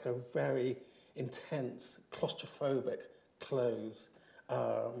almost like a very intense, claustrophobic close.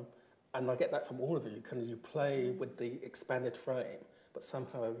 And I get that from all of you. Kind of you play with the expanded frame, but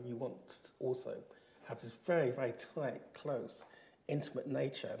somehow you want to also have this very, very tight, close, intimate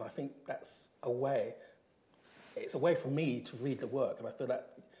nature. And I think that's a way. It's a way for me to read the work, and I feel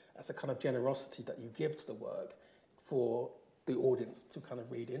that that's a kind of generosity that you give to the work for the audience to kind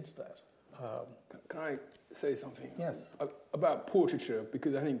of read into that. Can I say something? Yes. About portraiture,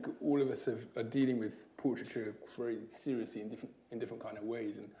 because I think all of us are dealing with portraiture very seriously in different kind of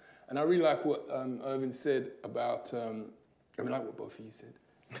ways, and I really like what Irvin said about. I like what both of you said.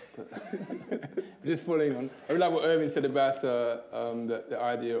 Just following on, I really like what Irvin said about the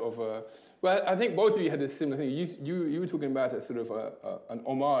idea of. Well, I think both of you had a similar thing. You were talking about a sort of an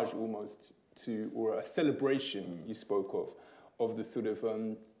homage almost to, or a celebration. You spoke of the sort of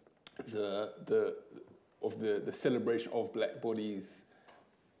the celebration of black bodies,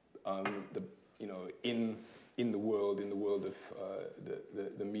 in the world of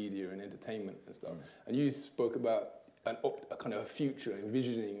the media and entertainment and stuff. And you spoke about a kind of a future,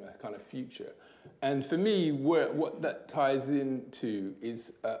 envisioning a kind of future. And for me, what that ties into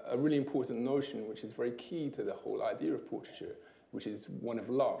is a really important notion, which is very key to the whole idea of portraiture, which is one of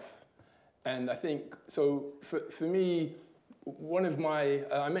love. And I think, so for me, one of my,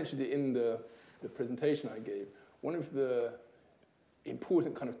 I mentioned it in the presentation I gave, one of the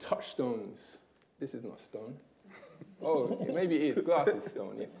important kind of touchstones, this is not stone, oh, maybe it is, glass is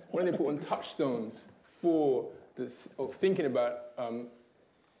stone, yeah. One of the important touchstones for this, of thinking about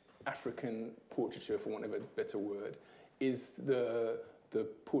African portraiture, for want of a better word, is the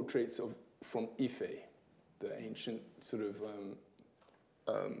portraits from Ife, the ancient sort of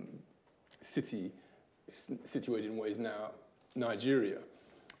city situated in what is now Nigeria,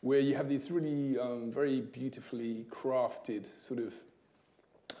 where you have these really very beautifully crafted sort of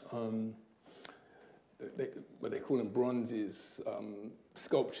what they call them bronzes,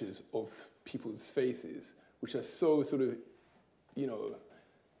 sculptures of people's faces, which are so sort of,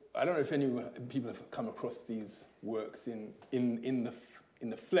 I don't know if people have come across these works in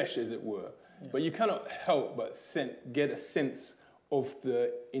the flesh, as it were, but you cannot help but get a sense of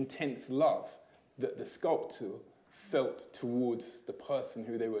the intense love that the sculptor felt towards the person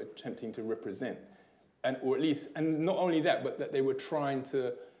who they were attempting to represent, and not only that, but that they were trying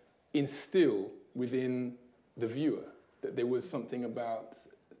to instill within the viewer, that there was something about.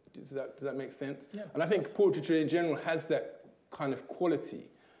 Does that make sense? Yeah. And I think portraiture in general has that kind of quality,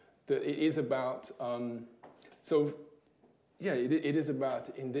 that it is about. It is about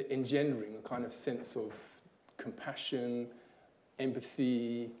engendering a kind of sense of compassion,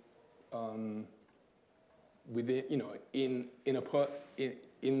 empathy, within, in a part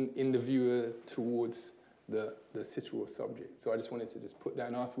in the viewer towards the sitter or subject. So I just wanted to just put that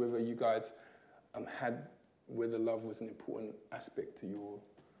and ask whether you guys had whether love was an important aspect to your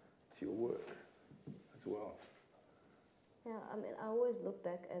work as well. Yeah, I mean, I always look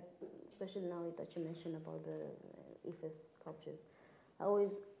back at, especially now that you mentioned about the Ephes sculptures, I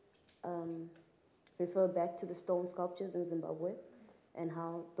always refer back to the stone sculptures in Zimbabwe and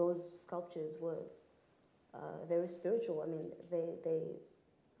how those sculptures were very spiritual. I mean, they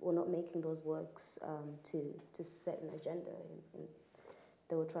were not making those works to set an agenda. And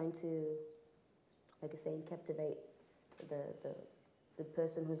they were trying to, like I say, captivate the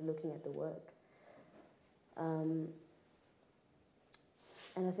person who's looking at the work. And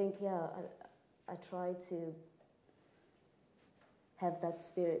I think, I try to have that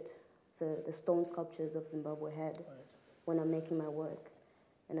spirit the stone sculptures of Zimbabwe had when I'm making my work.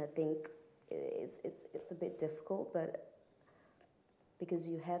 And I think it's a bit difficult, but because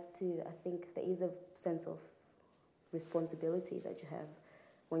you have to, I think there is a sense of responsibility that you have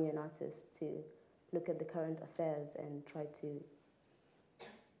when you're an artist to look at the current affairs and try to,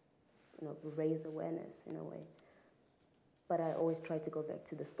 raise awareness in a way. But I always try to go back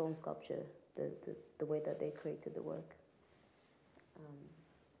to the stone sculpture, the way that they created the work.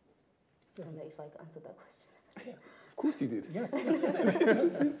 I don't know if I answered that question. Yeah, of course you did. Yes.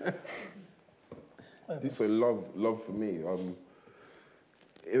 So love for me.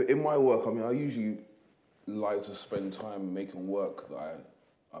 In my work, I usually like to spend time making work that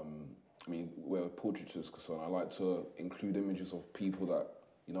where portraiture is concerned, I like to include images of people that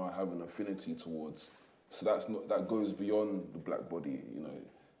I have an affinity towards. So that goes beyond the black body.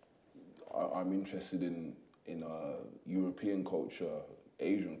 I'm interested in European culture,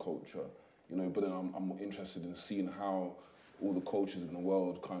 Asian culture, but then I'm interested in seeing how all the cultures in the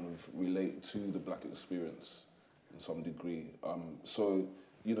world kind of relate to the black experience in some degree.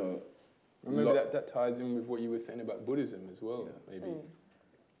 Maybe that ties in with what you were saying about Buddhism as well, maybe.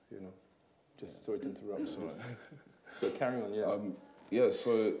 Just sorry to interrupt. So carry on,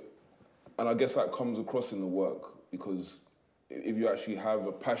 and I guess that comes across in the work, because if you actually have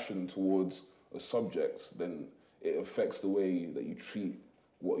a passion towards a subject, then it affects the way that you treat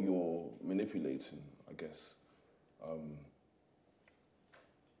what you're manipulating, I guess.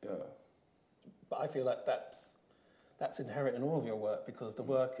 But I feel like that's inherent in all of your work, because the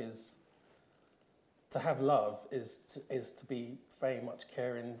work is, to have love is to be very much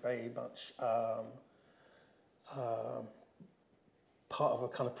caring, very much part of a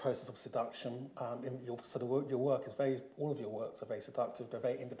kind of process of seduction. Your work is all of your works are very seductive, they're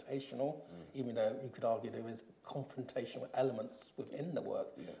very invitational, even though you could argue there is confrontational elements within the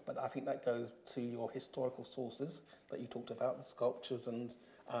work. Yeah. But I think that goes to your historical sources that you talked about, the sculptures, and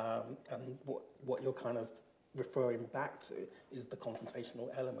what you're kind of referring back to is the confrontational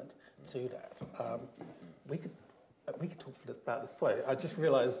element to that. We could talk about this. Sorry, I just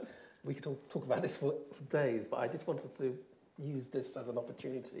realised we could talk about this for days, but I just wanted to use this as an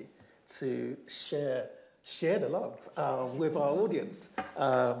opportunity to share the love with our audience.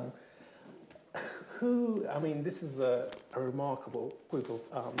 This is a remarkable group of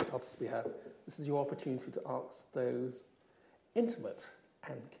artists we have. This is your opportunity to ask those intimate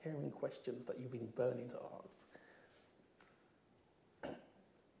and caring questions that you've been burning to ask.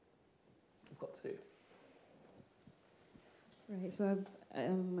 We've got two. Right, so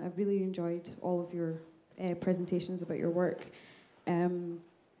I've really enjoyed all of your presentations about your work.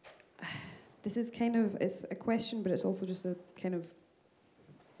 This is it's a question, but it's also just a kind of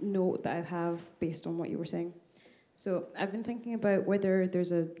note that I have based on what you were saying. So I've been thinking about whether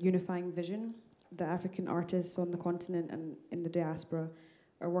there's a unifying vision that African artists on the continent and in the diaspora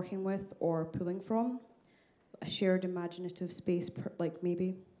are working with or pulling from, a shared imaginative space,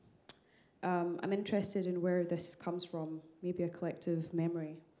 maybe. I'm interested in where this comes from, maybe a collective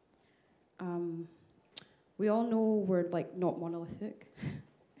memory. We all know we're not monolithic,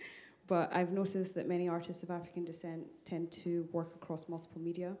 but I've noticed that many artists of African descent tend to work across multiple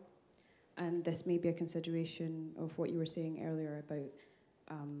media, and this may be a consideration of what you were saying earlier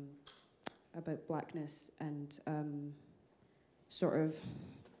about blackness and sort of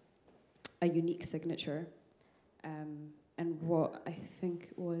a unique signature. And what I think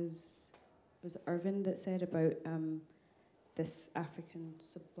was Irvin that said about this African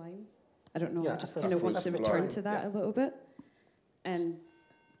sublime. I don't know, I just kind of want to return to that a little bit and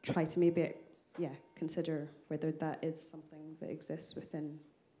try to maybe, consider whether that is something that exists within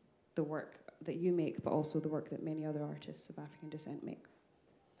the work that you make, but also the work that many other artists of African descent make.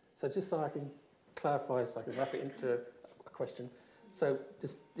 So just so I can clarify, so I can wrap it into a question. So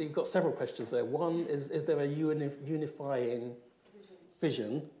you've got several questions there. One is there a unifying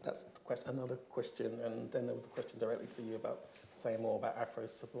vision? That's the question, another question. And then there was a question directly to you about saying more about Afro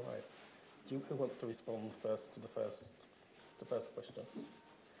Sublime. Who wants to respond first to the first question?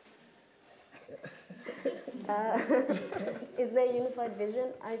 Is there a unified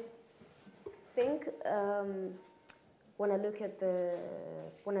vision? I think when I look at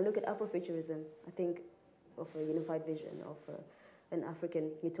Afrofuturism, I think of a unified vision of an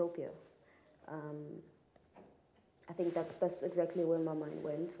African utopia. I think that's exactly where my mind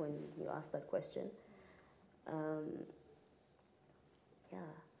went when you asked that question. I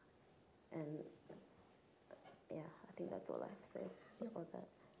think that's all I have to say about that.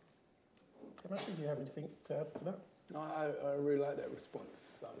 Timothy, do you have anything to add to that? No, I really like that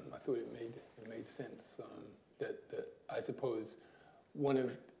response. I thought it made sense. That I suppose one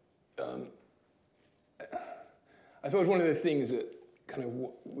of the things that kind of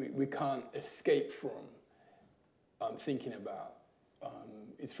we can't escape from thinking about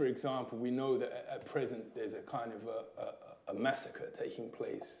is, for example, we know that at present there's a kind of a massacre taking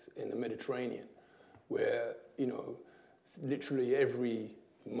place in the Mediterranean, where literally every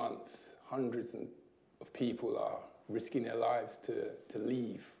month hundreds of people are risking their lives to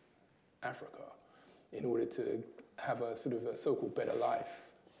leave Africa in order to have a sort of a so-called better life.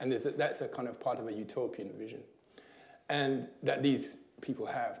 And that's a kind of part of a utopian vision. And that these people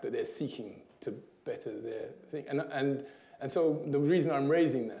have, that they're seeking to better their thing. And so the reason I'm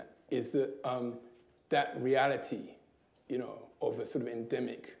raising that is that that reality, of a sort of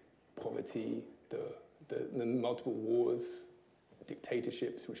endemic poverty, the multiple wars,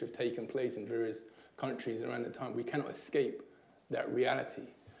 dictatorships which have taken place in various countries around the time, we cannot escape that reality.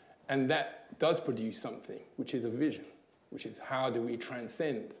 And that does produce something, which is a vision, which is how do we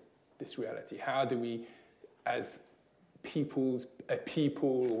transcend this reality? How do we, as a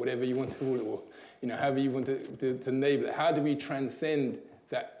people, or whatever you want to call it, or however you want to label it, how do we transcend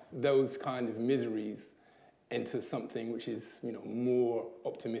those kind of miseries into something which is more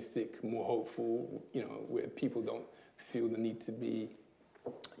optimistic, more hopeful, where people don't feel the need to be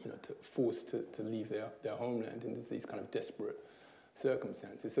forced to leave their homeland in these kind of desperate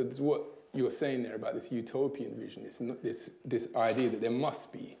circumstances. So there's what you're saying there about this utopian vision, this idea that there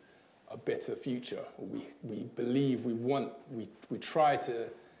must be a better future. We believe, we try to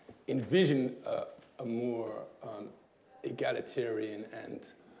envision a more egalitarian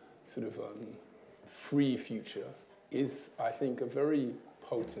and sort of free future is, I think, a very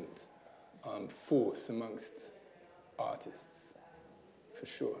potent force amongst artists, for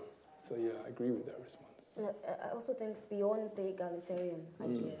sure. So yeah, I agree with that response. I also think beyond the egalitarian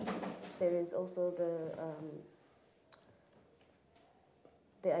idea, there is also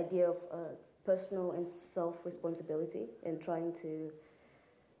the idea of personal and self-responsibility and trying to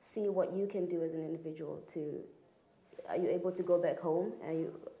see what you can do as an individual are you able to go back home?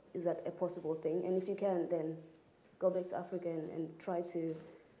 Is that a possible thing? And if you can, then go back to Africa and try to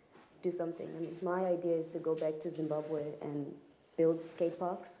do something. I mean, my idea is to go back to Zimbabwe and build skate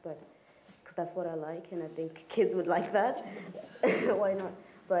parks, because that's what I like, and I think kids would like that. Why not?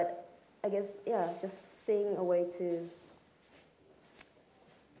 But I guess, just seeing a way to,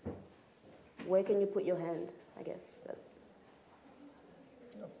 where can you put your hand, I guess.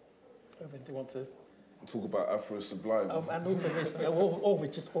 Irvin, do you want to talk about Afro Sublime? And also or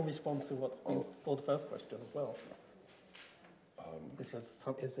respond to what's been for the first question as well. Is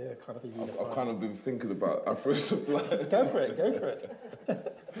there kind of a unified... I've kind of been thinking about Afro Sublime. Go for it.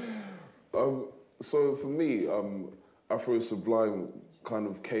 So for me, Afro Sublime kind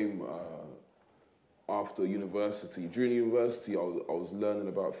of came after university. During university, I was learning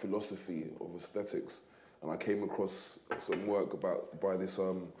about philosophy of aesthetics, and I came across some work by this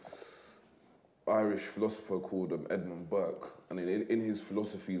Irish philosopher called Edmund Burke. And in his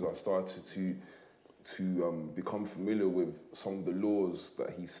philosophies, I started to become familiar with some of the laws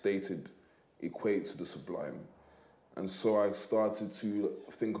that he stated equate to the sublime. And so I started to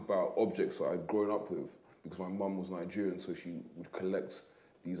think about objects that I'd grown up with, because my mum was Nigerian, so she would collect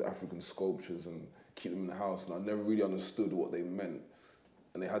these African sculptures and keep them in the house, and I never really understood what they meant.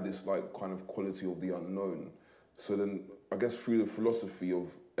 And they had this kind of quality of the unknown. So then, I guess through the philosophy of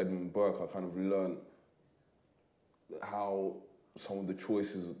Edmund Burke, I kind of learned how some of the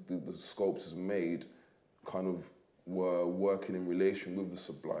choices the sculptors made kind of were working in relation with the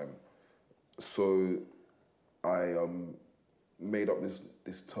sublime. So I made up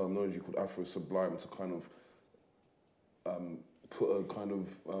this terminology called Afro Sublime to kind of put a kind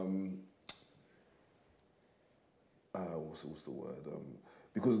of what's the word?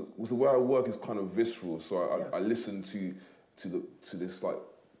 Because the way I work is kind of visceral, so I listen to to this like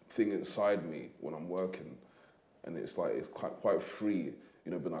thing inside me when I'm working, and it's like it's quite free,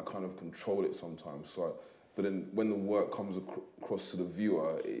 you know. But I kind of control it sometimes. So, but then when the work comes across to the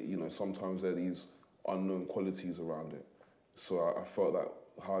viewer, you know, sometimes there are these unknown qualities around it. So I felt that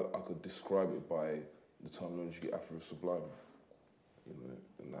how I could describe it by the terminology Afro-Sublime, you know,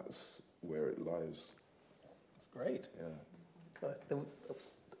 and that's where it lies. That's great. Yeah. So there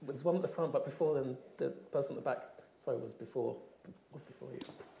was one at the front, but before then, the person at the back, was before you.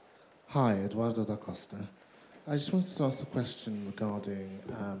 Hi, Eduardo da Costa. I just wanted to ask a question regarding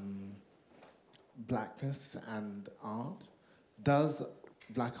blackness and art. Does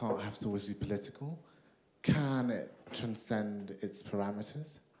black art have to always be political? Can it transcend its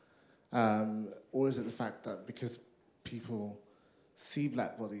parameters? Or is it the fact that because people see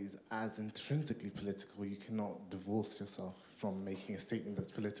black bodies as intrinsically political, you cannot divorce yourself from making a statement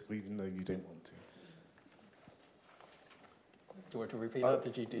that's political even though you don't want to? Do you want to repeat that?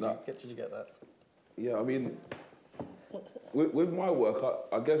 Did you get that? Yeah, I mean, with my work,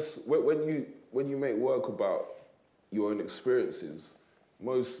 I guess when you make work about your own experiences,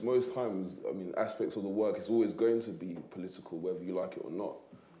 most times, I mean, aspects of the work is always going to be political, whether you like it or not,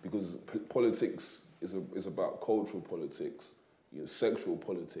 because politics is about cultural politics, you know, sexual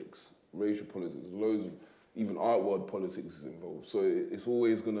politics, racial politics, loads of, even art world politics is involved. So it's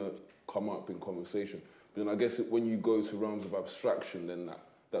always going to come up in conversation. But then I guess when you go to realms of abstraction, then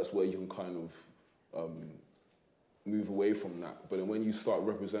that's where you can kind of move away from that. But then when you start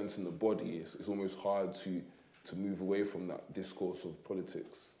representing the body, it's almost hard to move away from that discourse of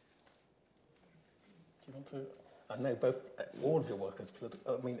politics. Do you want to? I know all of your work is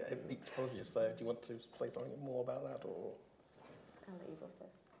political. I mean, each one of you. So, do you want to say something more about that, or? I'll let you go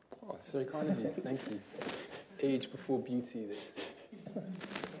first. Oh, it's very kind of you. Thank you. Age before beauty, they say.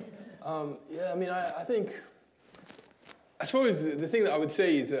 Yeah, I mean, I suppose the thing that I would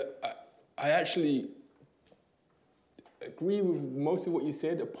say is that I actually agree with most of what you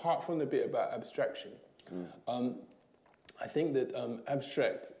said, apart from the bit about abstraction. I think that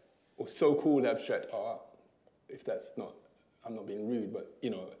abstract, or so-called abstract art, if that's not, I'm not being rude, but, you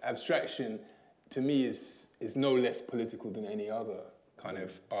know, abstraction to me is no less political than any other kind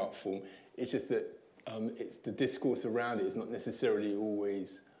of art form. It's just that it's the discourse around it is not necessarily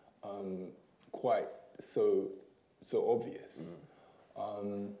always quite so obvious.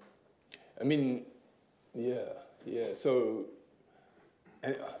 I mean, yeah. So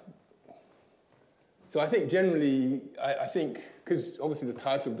I think generally, I think, because obviously the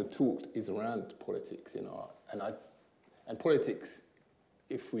title of the talk is around politics in art, and politics,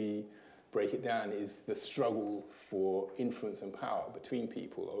 if we break it down, is the struggle for influence and power between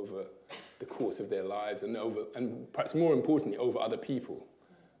people over the course of their lives, and perhaps more importantly, over other people.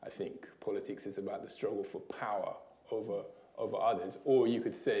 I think politics is about the struggle for power over others, or you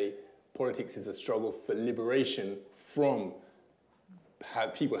could say politics is a struggle for liberation from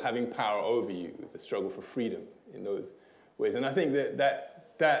people having power over you. It's a struggle for freedom in those ways. And I think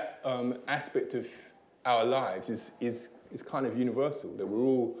that aspect of our lives is kind of universal, that we're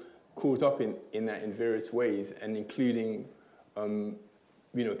all caught up in that in various ways, and including,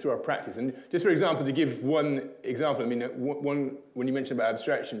 through our practice. And just for example, to give one example, I mean, when you mentioned about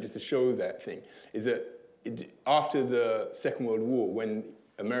abstraction, just to show that thing, is that after the Second World War, when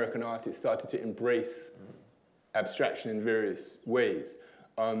American artists started to embrace abstraction in various ways,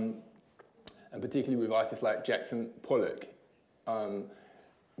 and particularly with artists like Jackson Pollock,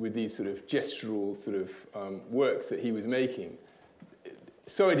 with these sort of gestural sort of works that he was making.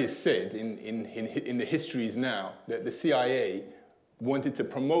 So it is said in the histories now that the CIA wanted to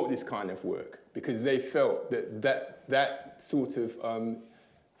promote this kind of work because they felt that sort of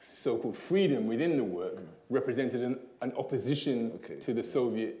so-called freedom within the work represented an opposition to the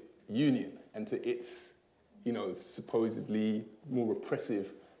Soviet Union and to its, supposedly more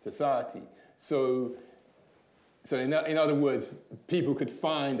repressive society. So in other words, people could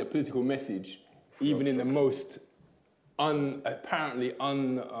find a political message even in the most apparently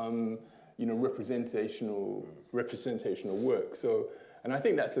representational work. So, and I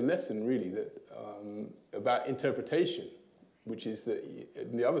think that's a lesson really that about interpretation, which is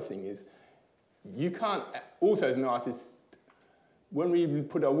the other thing is you can't also as an artist. When we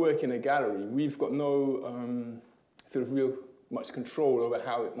put our work in a gallery, we've got no sort of real much control over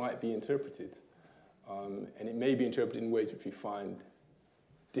how it might be interpreted. And it may be interpreted in ways which we find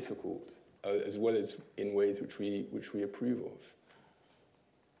difficult, as well as in ways which we approve of.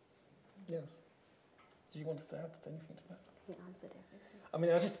 Yes. Do you want to add anything to that? You answered everything. I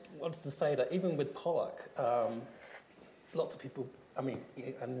mean, I just wanted to say that even with Pollock, lots of people, and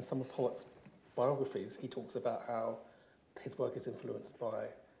in some of Pollock's biographies, he talks about how his work is influenced by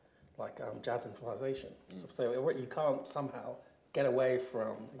jazz improvisation. So you can't somehow get away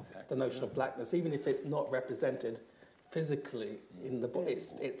from the notion of blackness, even if it's not represented physically in the book.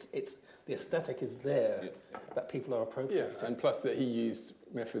 It's the aesthetic is there that people are appropriating. Yeah, and plus that he used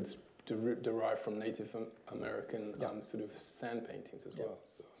methods derived from Native American sort of sand paintings as well.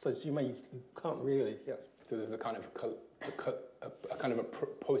 So you can't really. Yeah. So there's a kind of a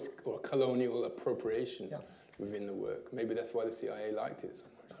post or colonial appropriation within the work. Maybe that's why the CIA liked it so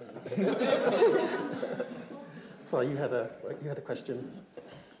much. So you had a question.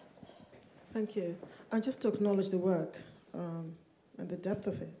 Thank you. Just to acknowledge the work and the depth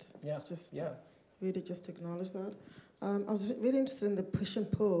of it. Yeah. It's just really just to acknowledge that. I was really interested in the push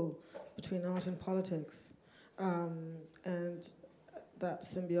and pull between art and politics, and that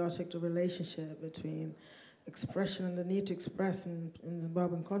symbiotic relationship between expression and the need to express in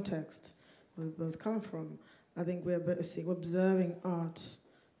Zimbabwean context, where we both come from. I think we're observing art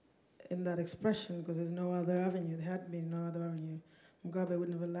in that expression because there's no other avenue. There had been no other avenue. Mugabe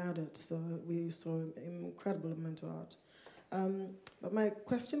wouldn't have allowed it, so we saw an incredible amount of art. But my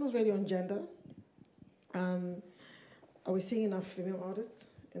question was really on gender. Are we seeing enough female artists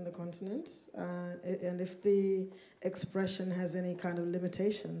in the continent? And if the expression has any kind of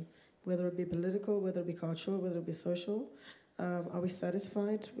limitation, whether it be political, whether it be cultural, whether it be social, are we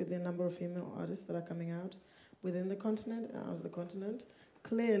satisfied with the number of female artists that are coming out within the continent and out of the continent?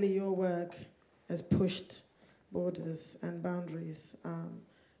 Clearly, your work has pushed borders and boundaries,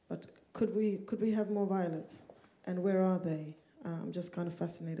 but could we have more violets? And where are they? I'm just kind of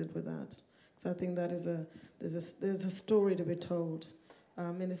fascinated with that. So I think that there's a story to be told,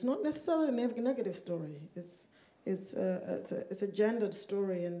 and it's not necessarily a negative story. It's a gendered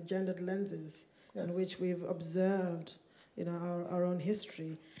story and gendered lenses in which we've observed, our own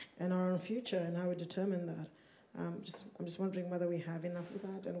history and our own future and how we determine that. I'm just wondering whether we have enough of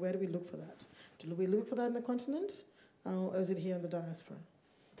that, and where do we look for that? Do we look for that in the continent, or is it here in the diaspora?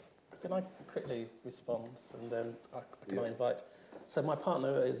 Can I quickly respond, and then I invite? So my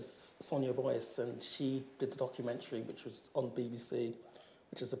partner is Sonia Boyce, and she did a documentary which was on BBC,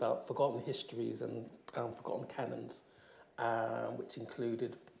 which is about forgotten histories and forgotten canons, which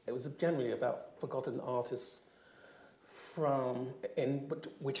included, it was generally about forgotten artists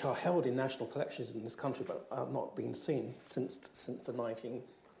which are held in national collections in this country but are not being seen since the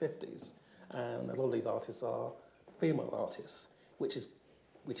 1950s. And a lot of these artists are female artists, which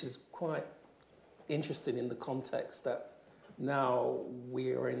is quite interesting in the context that now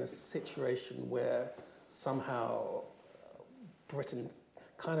we are in a situation where somehow Britain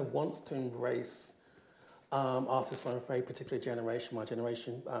kind of wants to embrace artists from a very particular generation, my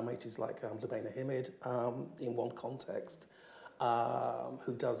generation, 80s, like Lubena Himid, in one context,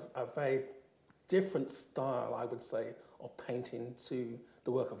 who does a very different style, I would say, of painting to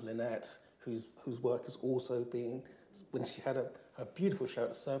the work of Lynette, whose work is also being, when she had her beautiful show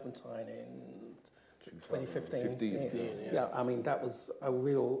at Serpentine in 2015. Yeah, I mean, that was a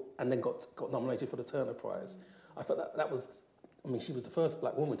real, and then got nominated for the Turner Prize. I thought that was, I mean, she was the first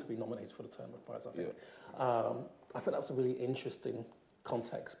black woman to be nominated for the Turner Prize, I think. I thought that was a really interesting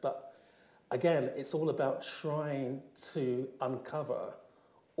context. But again, it's all about trying to uncover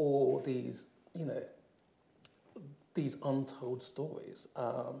all these, these untold stories.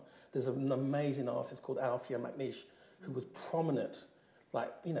 There's an amazing artist called Althea McNeish who was prominent,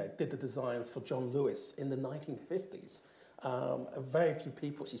 did the designs for John Lewis in the 1950s. Very few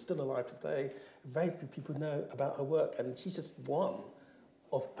people, she's still alive today, very few people know about her work, and she's just one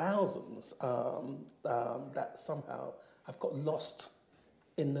of thousands that somehow have got lost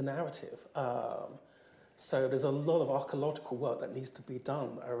in the narrative. So there's a lot of archaeological work that needs to be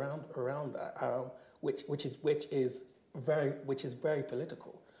done around that, which is very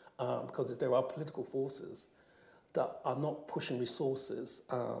political, because there are political forces that are not pushing resources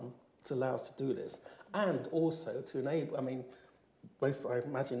to allow us to do this, and also to enable. I mean, I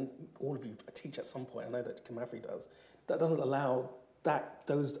imagine all of you teach at some point. I know that Kamafi does. That doesn't allow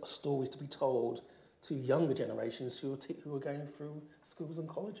those stories to be told to younger generations who are going through schools and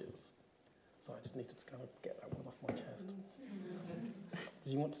colleges. So I just needed to kind of get that one off my chest.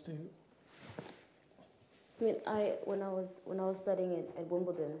 Did you want to do? I mean, when I was studying at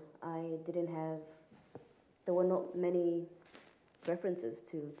Wimbledon, there were not many references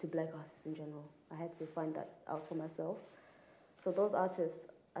to black artists in general. I had to find that out for myself. So those artists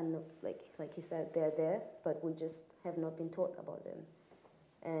are not, like he said, they're there, but we just have not been taught about them.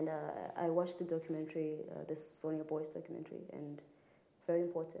 And I watched the documentary, this Sonia Boyce documentary, and very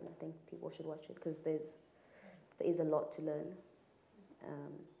important. I think people should watch it because there is a lot to learn.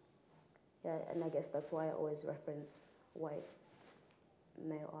 And I guess that's why I always reference white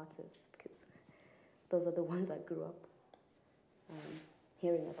male artists, because those are the ones I grew up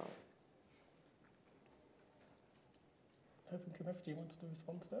hearing about. Irvin, do you want to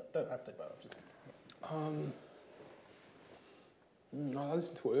respond to that? Don't have to, but I'm just... I'll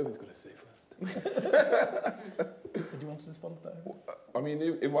listen to what Irvin's got to say first. Do you want to respond to that? I mean,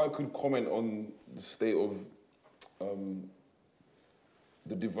 if I could comment on the state of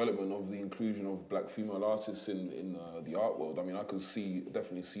the development of the inclusion of black female artists in the art world, I mean, I could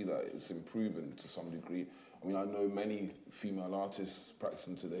definitely see that it's improving to some degree. I mean, I know many female artists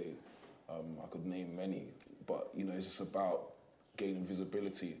practicing today. I could name many, but you know, it's just about gaining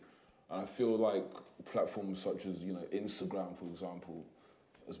visibility. And I feel like platforms such as, you know, Instagram, for example,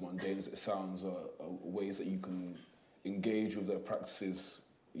 as mundane as it sounds, are ways that you can engage with their practices.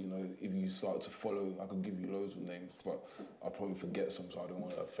 You know, if you start to follow, I could give you loads of names, but I'll probably forget some, so I don't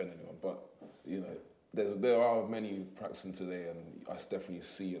want to offend anyone. But, you know, there are many practicing today, and I definitely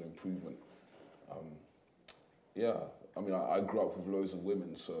see an improvement. Yeah, I mean, I grew up with loads of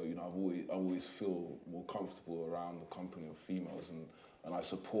women, so, you know, I always feel more comfortable around the company of females, and I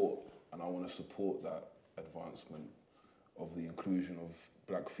support, and I want to support that advancement of the inclusion of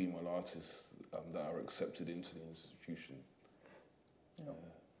black female artists that are accepted into the institution. Yeah.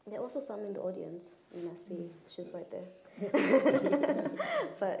 There are also some in the audience, and I see she's right there.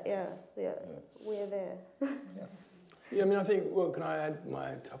 But yeah, we're there. Yes. Yeah, I mean, I think, well, can I add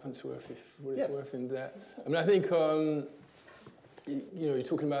my tuppence worth, if what it's worth in that? I mean, I think, you know, you're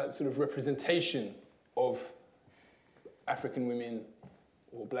talking about sort of representation of African women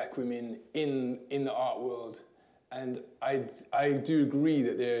or black women in the art world, and I do agree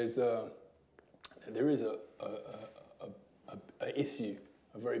that there is a issue,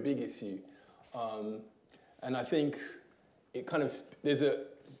 a very big issue, and I think it kind of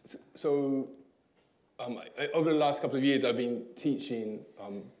over the last couple of years, I've been teaching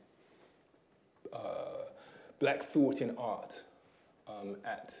black thought in art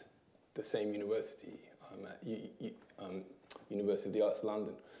at the same university, at University of the Arts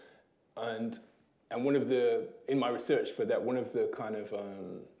London, and in my research for that, one of the kind of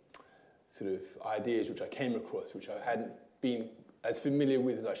sort of ideas which I came across, which I hadn't been as familiar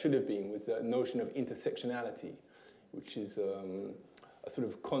with as I should have been, was the notion of intersectionality, which is a sort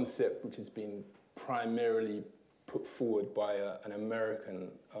of concept which has been primarily put forward by an American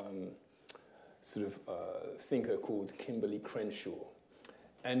thinker called Kimberly Crenshaw.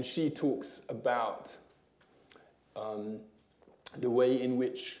 And she talks about the way in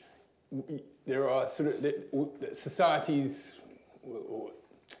which there are sort of societies, or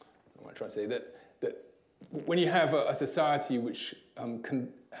what am I trying to say, that when you have a society which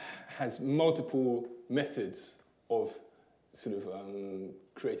has multiple methods of sort of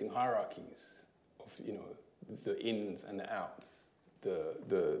creating hierarchies of, you know, the ins and the outs,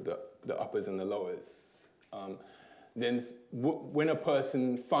 the uppers and the lowers, then when a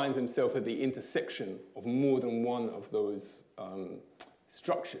person finds himself at the intersection of more than one of those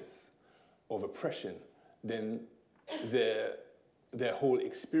structures of oppression, then their whole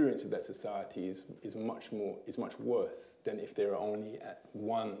experience of that society is much worse than if they're only at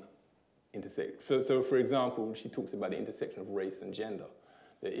one intersection. So for example, she talks about the intersection of race and gender.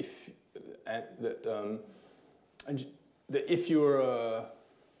 That if you're a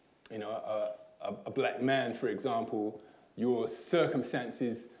black man, for example, your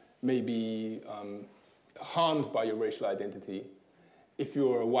circumstances may be harmed by your racial identity. If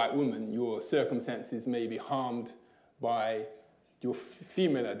you're a white woman, your circumstances may be harmed by your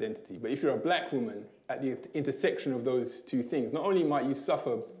female identity. But if you're a black woman, at the intersection of those two things, not only might you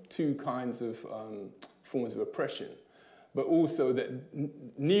suffer two kinds of forms of oppression, but also that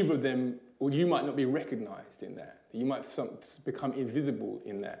neither of them, or you might not be recognized in that. You might become invisible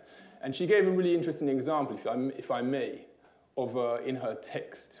in that. And she gave a really interesting example, if I may, of in her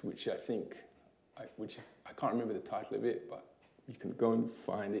text, which I think, I can't remember the title of it, but you can go and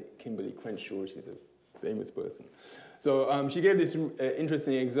find it. Kimberly Crenshaw, she's a famous person. So she gave this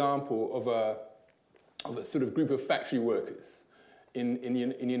interesting example of a sort of group of factory workers in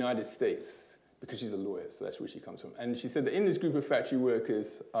the United States, because she's a lawyer, so that's where she comes from. And she said that in this group of factory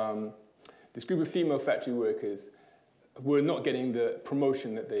workers, this group of female factory workers were not getting the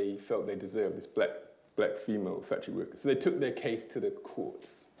promotion that they felt they deserved, this black female factory workers. So they took their case to the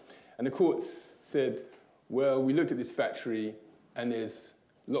courts. And the courts said, well, we looked at this factory, and there's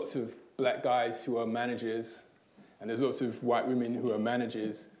lots of black guys who are managers, and there's lots of white women who are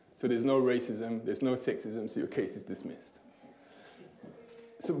managers, so there's no racism, there's no sexism, so your case is dismissed.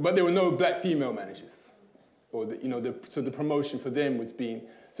 So, but there were no black female managers, or so the promotion for them was being.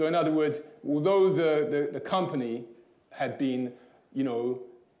 So in other words, although the company had been,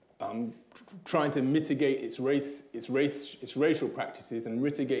 trying to mitigate its racial practices and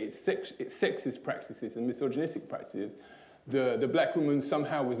mitigate its sexist practices and misogynistic practices, the black woman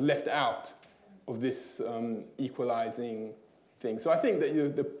somehow was left out of this equalizing thing. So I think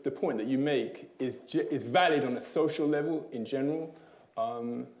that the point that you make is valid on a social level in general,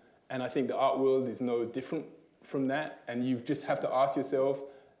 and I think the art world is no different from that. And you just have to ask yourself,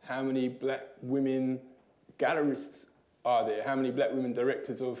 how many black women gallerists are there? How many black women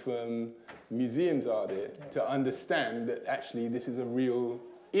directors of museums are there to understand that actually this is a real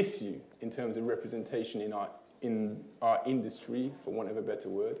issue in terms of representation in our industry, for want of a better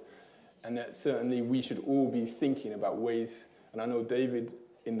word, and that certainly we should all be thinking about ways. And I know David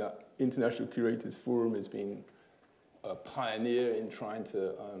in the International Curators Forum has been a pioneer in trying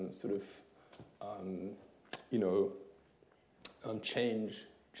to change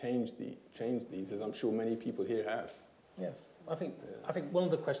these, as I'm sure many people here have. Yes, I think one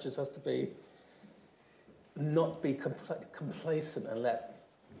of the questions has to be not be complacent and let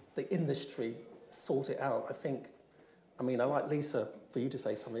the industry sort it out. I like Lisa for you to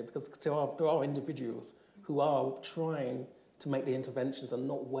say something, because there are individuals who are trying to make the interventions and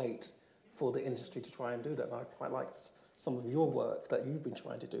not wait for the industry to try and do that. And I quite like some of your work that you've been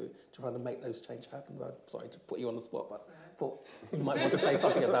trying to do, trying to make those changes happen. I'm sorry to put you on the spot, but I thought you might want to say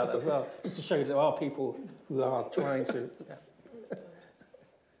something about it as well, just to show you there are people who are trying to. Yeah.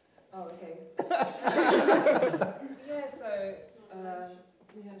 Oh, okay.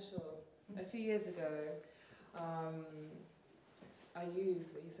 Sure. A few years ago, I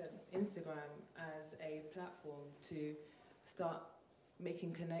used what you said, Instagram, as a platform to start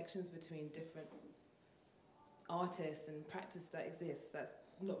making connections between different artists and practice that exists that's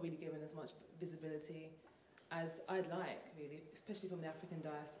not really given as much visibility as I'd like, really, especially from the African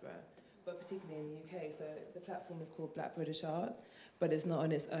diaspora, but particularly in the UK. So the platform is called Black British Art, but it's not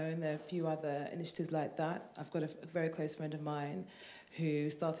on its own. There are a few other initiatives like that. I've got a very close friend of mine who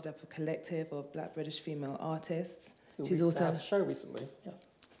started up a collective of Black British female artists. She's also had a show recently. Yes.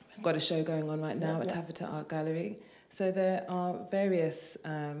 Got a show going on right now at Taffeta Art Gallery. So there are various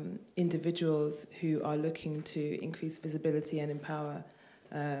individuals who are looking to increase visibility and empower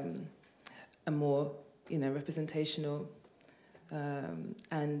a more, representational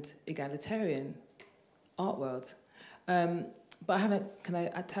and egalitarian art world. But can I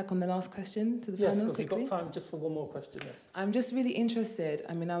attack on the last question to the panel? Yes, because we've got time just for one more question. Yes. I'm just really interested.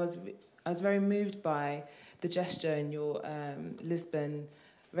 I was very moved by the gesture in your Lisbon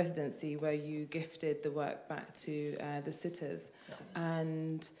residency where you gifted the work back to the sitters,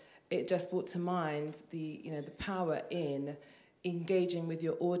 and it just brought to mind the power in engaging with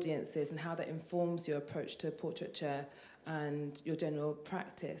your audiences and how that informs your approach to portraiture and your general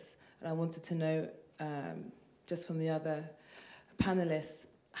practice. And I wanted to know, just from the other panelists,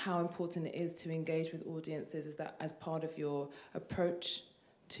 how important it is to engage with audiences. Is that as part of your approach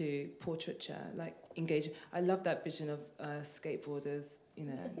to portraiture, like engage? I love that vision of skateboarders,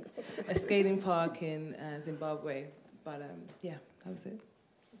 a skating park in Zimbabwe. But that was it.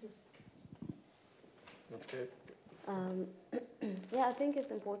 Okay. I think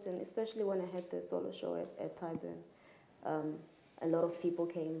it's important, especially when I had the solo show at Tyburn. A lot of people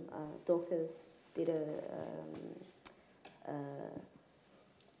came. Dorcas did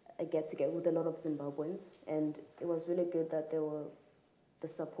a get-together with a lot of Zimbabweans, and it was really good that the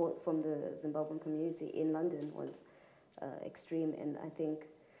support from the Zimbabwean community in London was extreme, and I think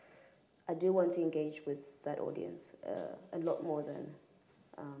I do want to engage with that audience a lot more than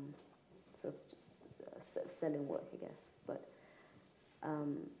selling work, I guess.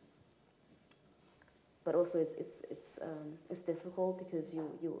 But also it's difficult because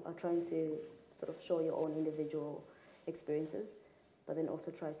you are trying to sort of show your own individual experiences, but then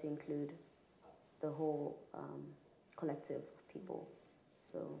also try to include the whole collective of people.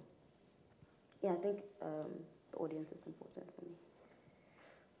 So I think the audience is important for me.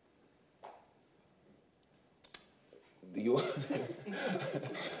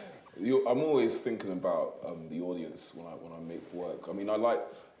 I'm always thinking about the audience when I make work.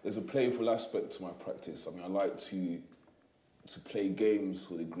 There's a playful aspect to my practice. I like to play games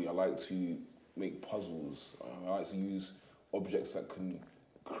to a degree. I like to make puzzles. I like to use objects that can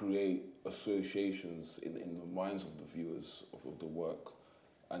create associations in the minds of the viewers of the work.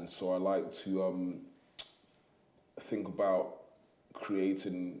 And so I like to think about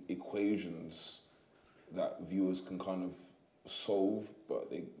creating equations that viewers can kind of solve, but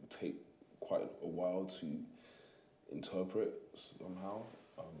they take quite a while to interpret somehow.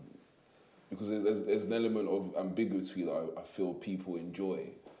 Because there's an element of ambiguity that I feel people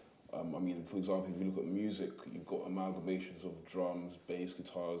enjoy. I mean, for example, if you look at music, you've got amalgamations of drums, bass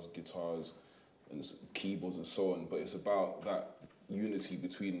guitars, and keyboards and so on, but it's about that unity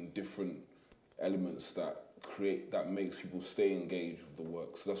between different elements that makes people stay engaged with the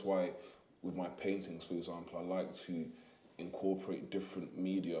work. So that's why with my paintings, for example, I like to incorporate different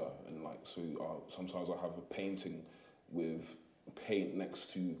media, and sometimes I have a painting with paint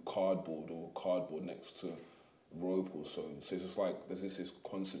next to cardboard or cardboard next to rope or so. So it's just like there's this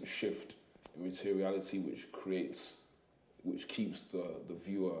constant shift in materiality which keeps the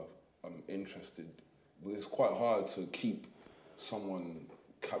viewer interested. But it's quite hard to keep someone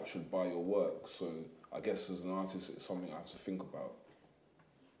captured by your work. So I guess as an artist, it's something I have to think about.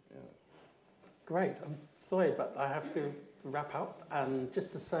 Yeah. Great. I'm sorry, but I have to wrap up. And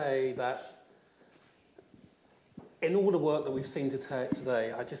just to say that in all the work that we've seen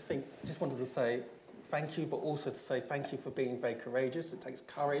today, I just wanted to say thank you, but also to say thank you for being very courageous. It takes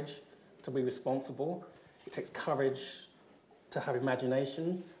courage to be responsible. It takes courage to have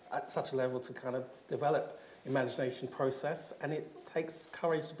imagination at such a level to kind of develop imagination process. And it takes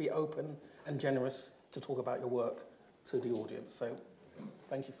courage to be open and generous to talk about your work to the audience. So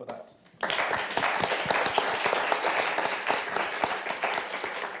thank you for that.